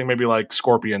to be interesting. Maybe like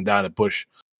Scorpion down at Busch.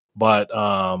 But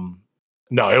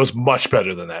no, it was much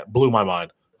better than that. Blew my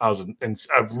mind. I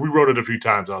rewrote it a few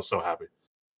times. I was so happy.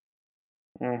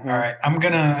 Mm-hmm. All right, I'm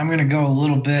gonna go a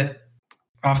little bit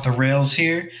off the rails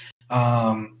here.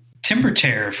 Timber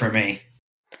Terror for me.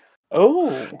 Oh,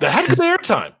 that had good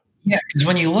airtime. Yeah, because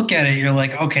when you look at it, you're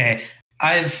like, okay,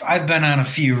 I've been on a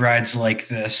few rides like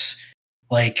this,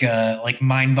 like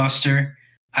Mindbuster.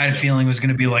 I had a feeling it was going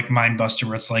to be like Mindbuster,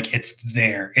 where it's like it's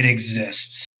there, it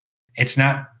exists. It's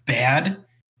not bad,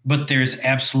 but there's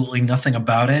absolutely nothing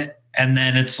about it. And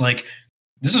then it's like,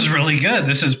 this is really good.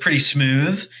 This is pretty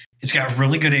smooth. It's got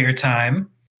really good airtime.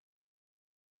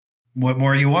 What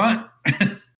more do you want?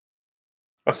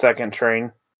 A second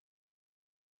train.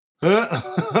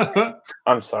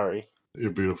 I'm sorry. You're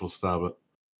beautiful. Stop it.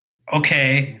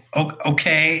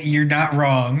 Okay, you're not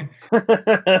wrong.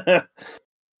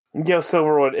 Yo,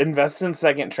 Silverwood, invest in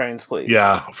second trains, please.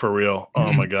 Yeah, for real.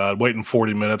 Oh my God, waiting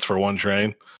 40 minutes for one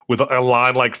train with a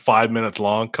line like 5 minutes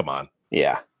long. Come on.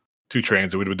 Yeah. 2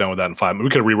 trains, and we'd have been done with that in 5 minutes. We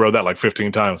could have rewrote that like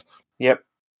 15 times. Yep.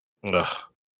 Ugh.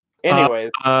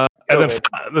 Anyways, and then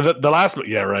the last,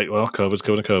 yeah, right. Well,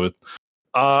 COVID.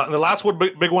 The last one,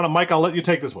 big one. Mike, I'll let you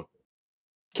take this one.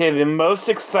 Okay, the most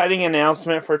exciting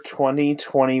announcement for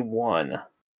 2021.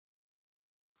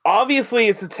 Obviously,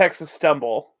 it's the Texas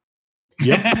Stumble.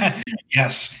 Yep.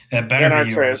 Yes, that better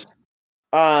be yours.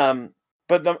 But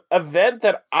the event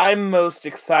that I'm most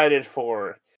excited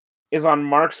for is on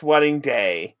Mark's wedding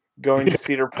day, going to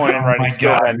Cedar Point and Oh riding my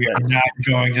steel God, we are engines. not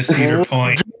going to Cedar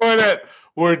Point.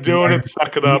 We're doing it.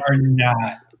 Suck it We up. are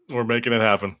not. We're making it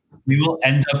happen. We will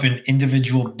end up in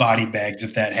individual body bags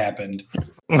if that happened.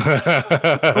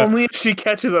 Only if she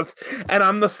catches us, and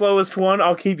I'm the slowest one.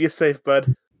 I'll keep you safe,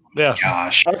 bud. Yeah,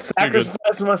 Gosh. I'll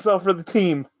sacrifice myself for the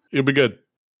team. you'll be good.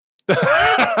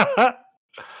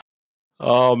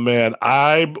 Oh man,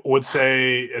 I would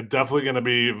say it's definitely going to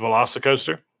be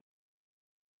Velocicoaster.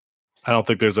 I don't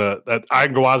think there's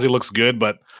Iron Gwazi looks good,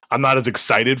 but I'm not as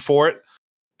excited for it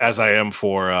as I am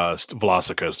for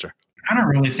Velocicoaster. I don't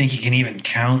really think you can even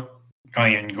count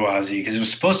Iron Gwazi because it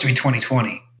was supposed to be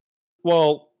 2020.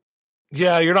 Well,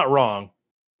 yeah, you're not wrong,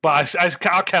 but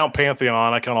I'll count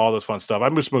Pantheon. I count all this fun stuff. I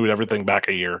just moved everything back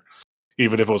a year,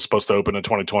 even if it was supposed to open in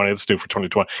 2020. It's due for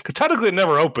 2020 because technically it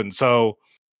never opened. So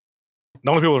the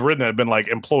only people who've ridden it have been like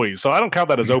employees. So I don't count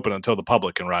that as open until the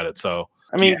public can ride it. So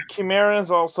I mean, Chimera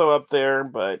is also up there,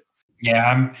 but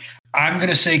Yeah, I'm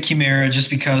gonna say Chimera just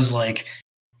because like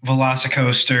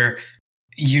Velocicoaster,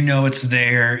 you know it's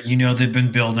there, you know they've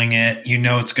been building it, you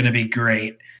know it's gonna be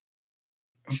great.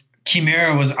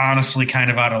 Chimera was honestly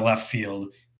kind of out of left field,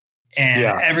 and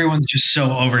everyone's just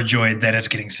so overjoyed that it's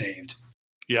getting saved.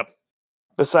 Yep.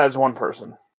 besides one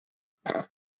person.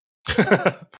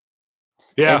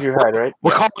 Yeah. Andrew Hyde, right?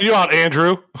 We're calling you out,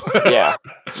 Andrew. Yeah.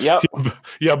 Yep.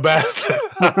 You best.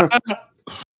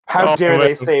 How dare man.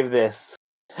 they save this?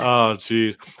 Oh,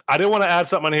 geez. I did want to add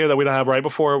something in here that we don't have right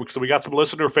before, because we got some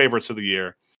listener favorites of the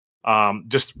year.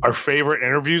 Just our favorite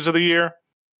interviews of the year.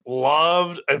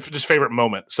 Loved, and just favorite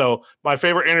moment. So my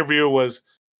favorite interview was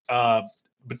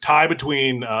tie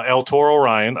between El Toro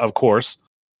Ryan, of course,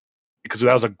 because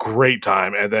that was a great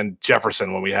time, and then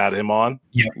Jefferson when we had him on.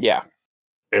 Yeah.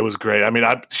 It was great. I mean,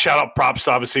 I shout out props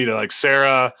obviously to like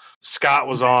Sarah, Scott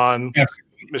was on,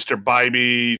 Mr.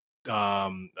 Bybee,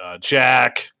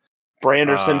 Jack,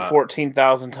 Branderson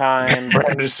 14,000 times.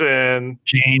 Branderson,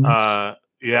 James.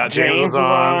 James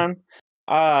was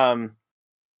on.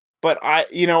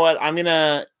 But you know what?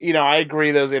 I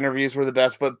agree those interviews were the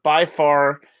best, but by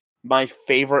far my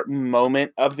favorite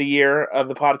moment of the year of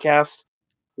the podcast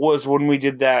was when we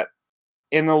did that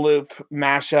In the Loop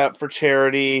mashup for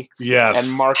charity. Yes.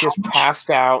 And Marcus passed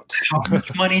out. How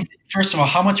much money? First of all,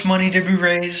 how much money did we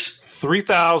raise?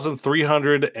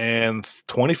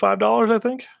 $3,325, I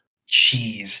think.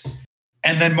 Jeez.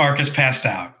 And then Marcus passed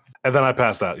out. And then I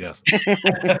passed out, yes.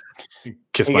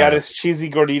 He got his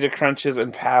cheesy gordita crunches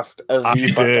and passed I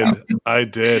did. I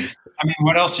mean,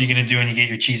 what else are you going to do when you get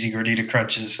your cheesy gordita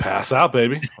crunches? Pass out,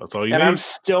 baby. That's all you need. And I'm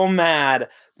still mad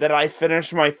that I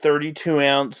finished my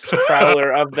 32-ounce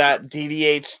crowler of that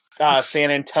DDH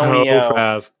San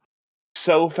Antonio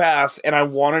so fast, and I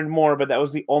wanted more, but that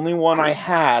was the only one I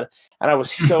had, and I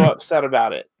was so upset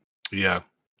about it. Yeah.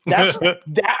 That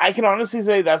I can honestly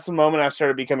say that's the moment I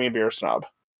started becoming a beer snob.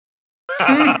 So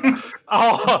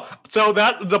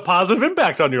that the positive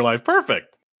impact on your life.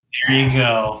 Perfect. There you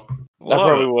go. That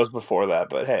probably was before that,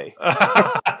 but hey.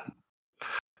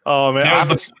 Oh man, that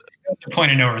was the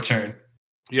point of no return.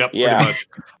 Yep, pretty much.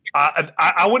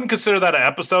 I wouldn't consider that an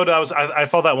episode. I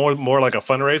felt that more like a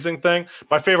fundraising thing.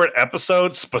 My favorite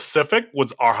episode specific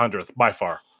was our 100th by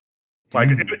far.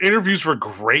 Like interviews were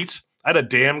great. I had a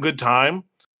damn good time.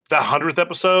 That 100th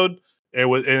episode, it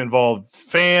involved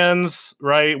fans,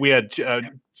 right? We had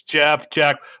Jeff,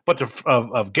 Jack, bunch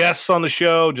of guests on the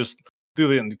show, just through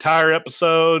the entire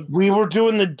episode. We were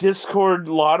doing the Discord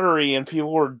lottery, and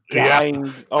people were dying.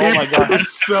 Yeah. Oh my god, I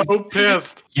was so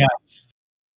pissed. Yes.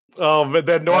 Oh, but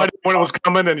they had no idea when it was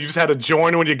coming, and you just had to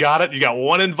join when you got it. You got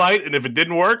one invite, and if it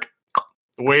didn't work,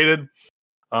 waited.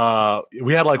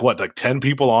 We had like 10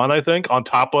 people on, I think, on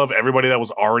top of everybody that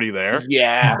was already there.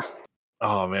 Yeah.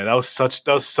 Oh man, that was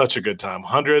such a good time.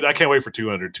 100, I can't wait for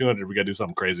 200. 200, we gotta do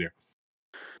something crazier.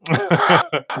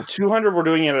 200, we're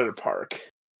doing it at a park.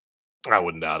 I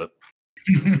wouldn't doubt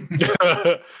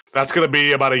it. That's gonna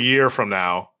be about a year from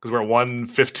now because we're at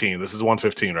 115. This is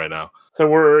 115 right now, so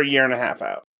we're a year and a half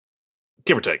out,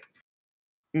 give or take.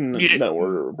 No,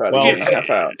 we're about a year and a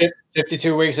half out.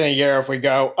 52 weeks in a year. If we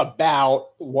go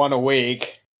about one a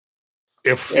week,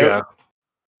 it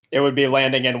would be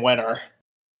landing in winter.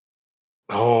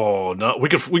 Oh no, we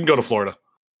can go to Florida.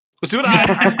 Let's do it at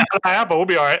IAPA. We'll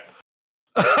be all right.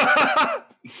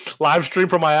 Live stream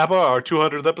from IAPA, our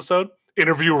 200th episode.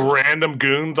 Interview random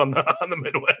goons on the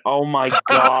Midway. Oh my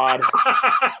god,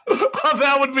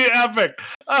 that would be epic.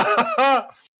 I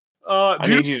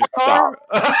need you to stop.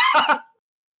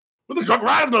 With the drunk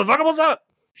rise, motherfucker, what's up?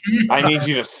 I need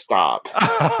you to stop.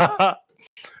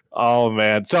 Oh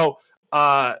man, so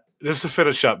just to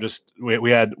finish up, just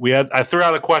we had. I threw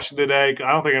out a question today.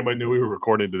 I don't think anybody knew we were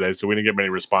recording today, so we didn't get many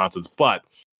responses. But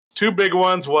two big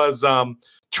ones was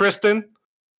Tristan.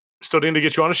 Still need to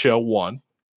get you on a show. One,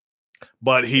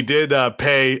 but he did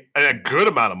pay a good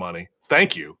amount of money.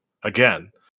 Thank you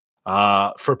again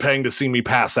for paying to see me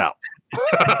pass out.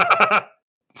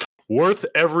 Worth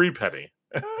every penny.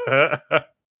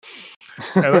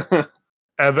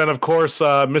 And then, of course,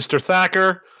 Mr.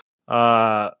 Thacker.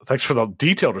 Thanks for the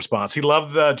detailed response. He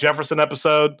loved the Jefferson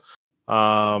episode.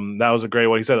 That was a great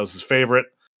one. He said it was his favorite.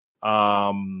 He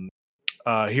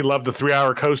loved the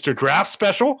 3-hour coaster draft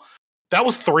special. That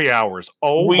was 3 hours.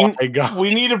 Oh my god!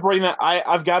 We need to bring that.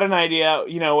 I've got an idea.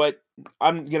 You know what?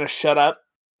 I'm gonna shut up.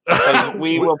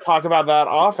 We will talk about that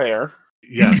off air.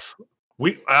 Yes,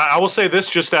 I will say this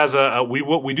just as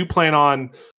we do plan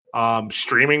on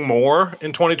streaming more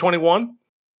in 2021,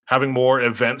 having more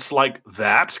events like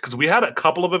that because we had a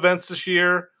couple of events this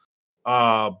year,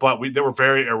 but they were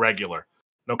very irregular.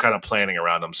 No kind of planning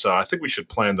around them. So I think we should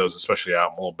plan those especially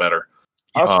out a little better.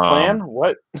 Us plan?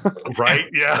 What? Right?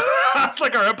 Yeah. It's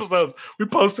like our episodes. We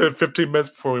posted it 15 minutes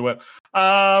before we went.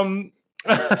 And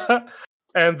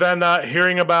then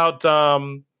hearing about,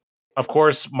 of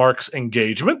course, Mark's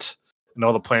engagement and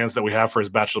all the plans that we have for his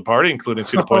bachelor party, including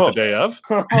See the Point the day of.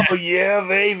 Oh, yeah,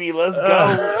 baby. Let's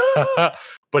go.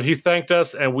 But he thanked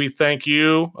us, and we thank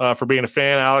you for being a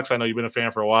fan, Alex. I know you've been a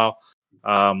fan for a while.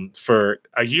 For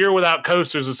a year without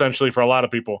coasters, essentially, for a lot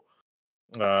of people.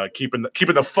 Keeping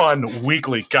the fun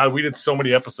weekly. God, we did so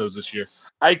many episodes this year.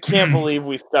 I can't believe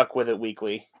we stuck with it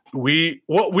weekly. We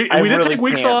did take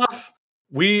weeks off.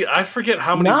 I forget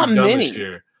how many we've done this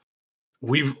year.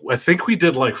 I think we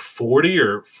did like 40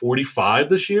 or 45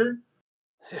 this year.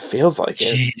 It feels like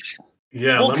it. Jeez.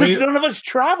 Yeah, well, because none of us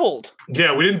traveled.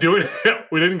 Yeah, we didn't do it.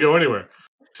 We didn't go anywhere.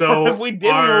 So if we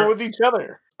did, we were with each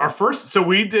other. Our first, so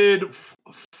we did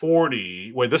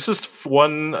 40. Wait, this is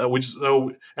one.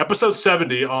 Episode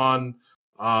 70 on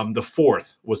the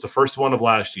 4th was the first one of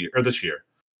last year or this year.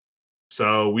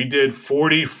 So we did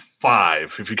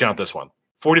 45 if you count this one.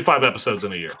 45 episodes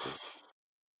in a year.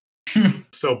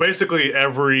 So basically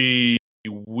every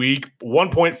week,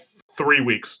 1.3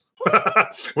 weeks,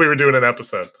 we were doing an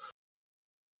episode.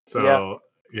 So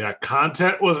yeah,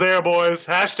 content was there, boys.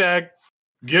 Hashtag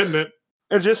getting it.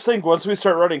 And just think, once we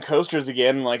start running coasters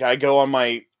again, like I go on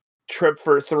my trip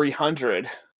for 300.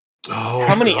 Oh,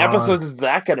 how many episodes is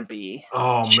that going to be?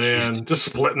 Oh man, just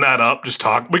splitting that up, just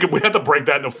talk. We have to break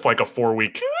that into like a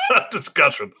 4-week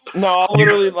discussion. No, I'll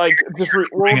literally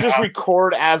we'll just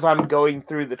record as I'm going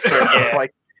through the trip.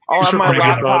 Like I'll have my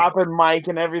laptop and mic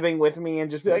and everything with me,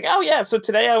 and just be like, "Oh yeah, so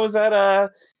today I was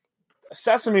at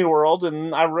Sesame World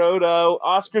and I rode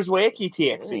Oscar's Wacky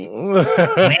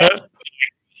TXE."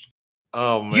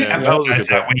 Oh man, that was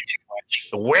that way too much.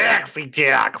 Waxy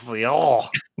taxi. Oh,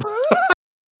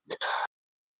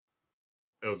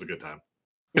 it was a good time.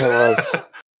 It was.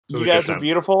 You guys are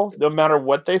beautiful, no matter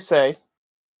what they say.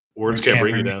 Words can't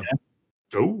bring you down.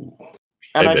 Oh,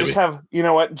 and I just have, you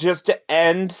know what? Just to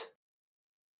end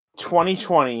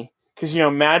 2020, because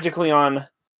magically on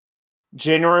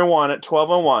January 1 at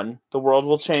 12:01, the world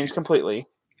will change completely.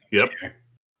 Yep.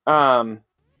 I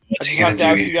just have to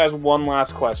ask you guys one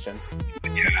last question.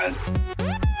 Yeah.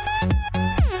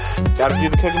 Gotta do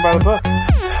the cooking by the book.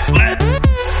 What?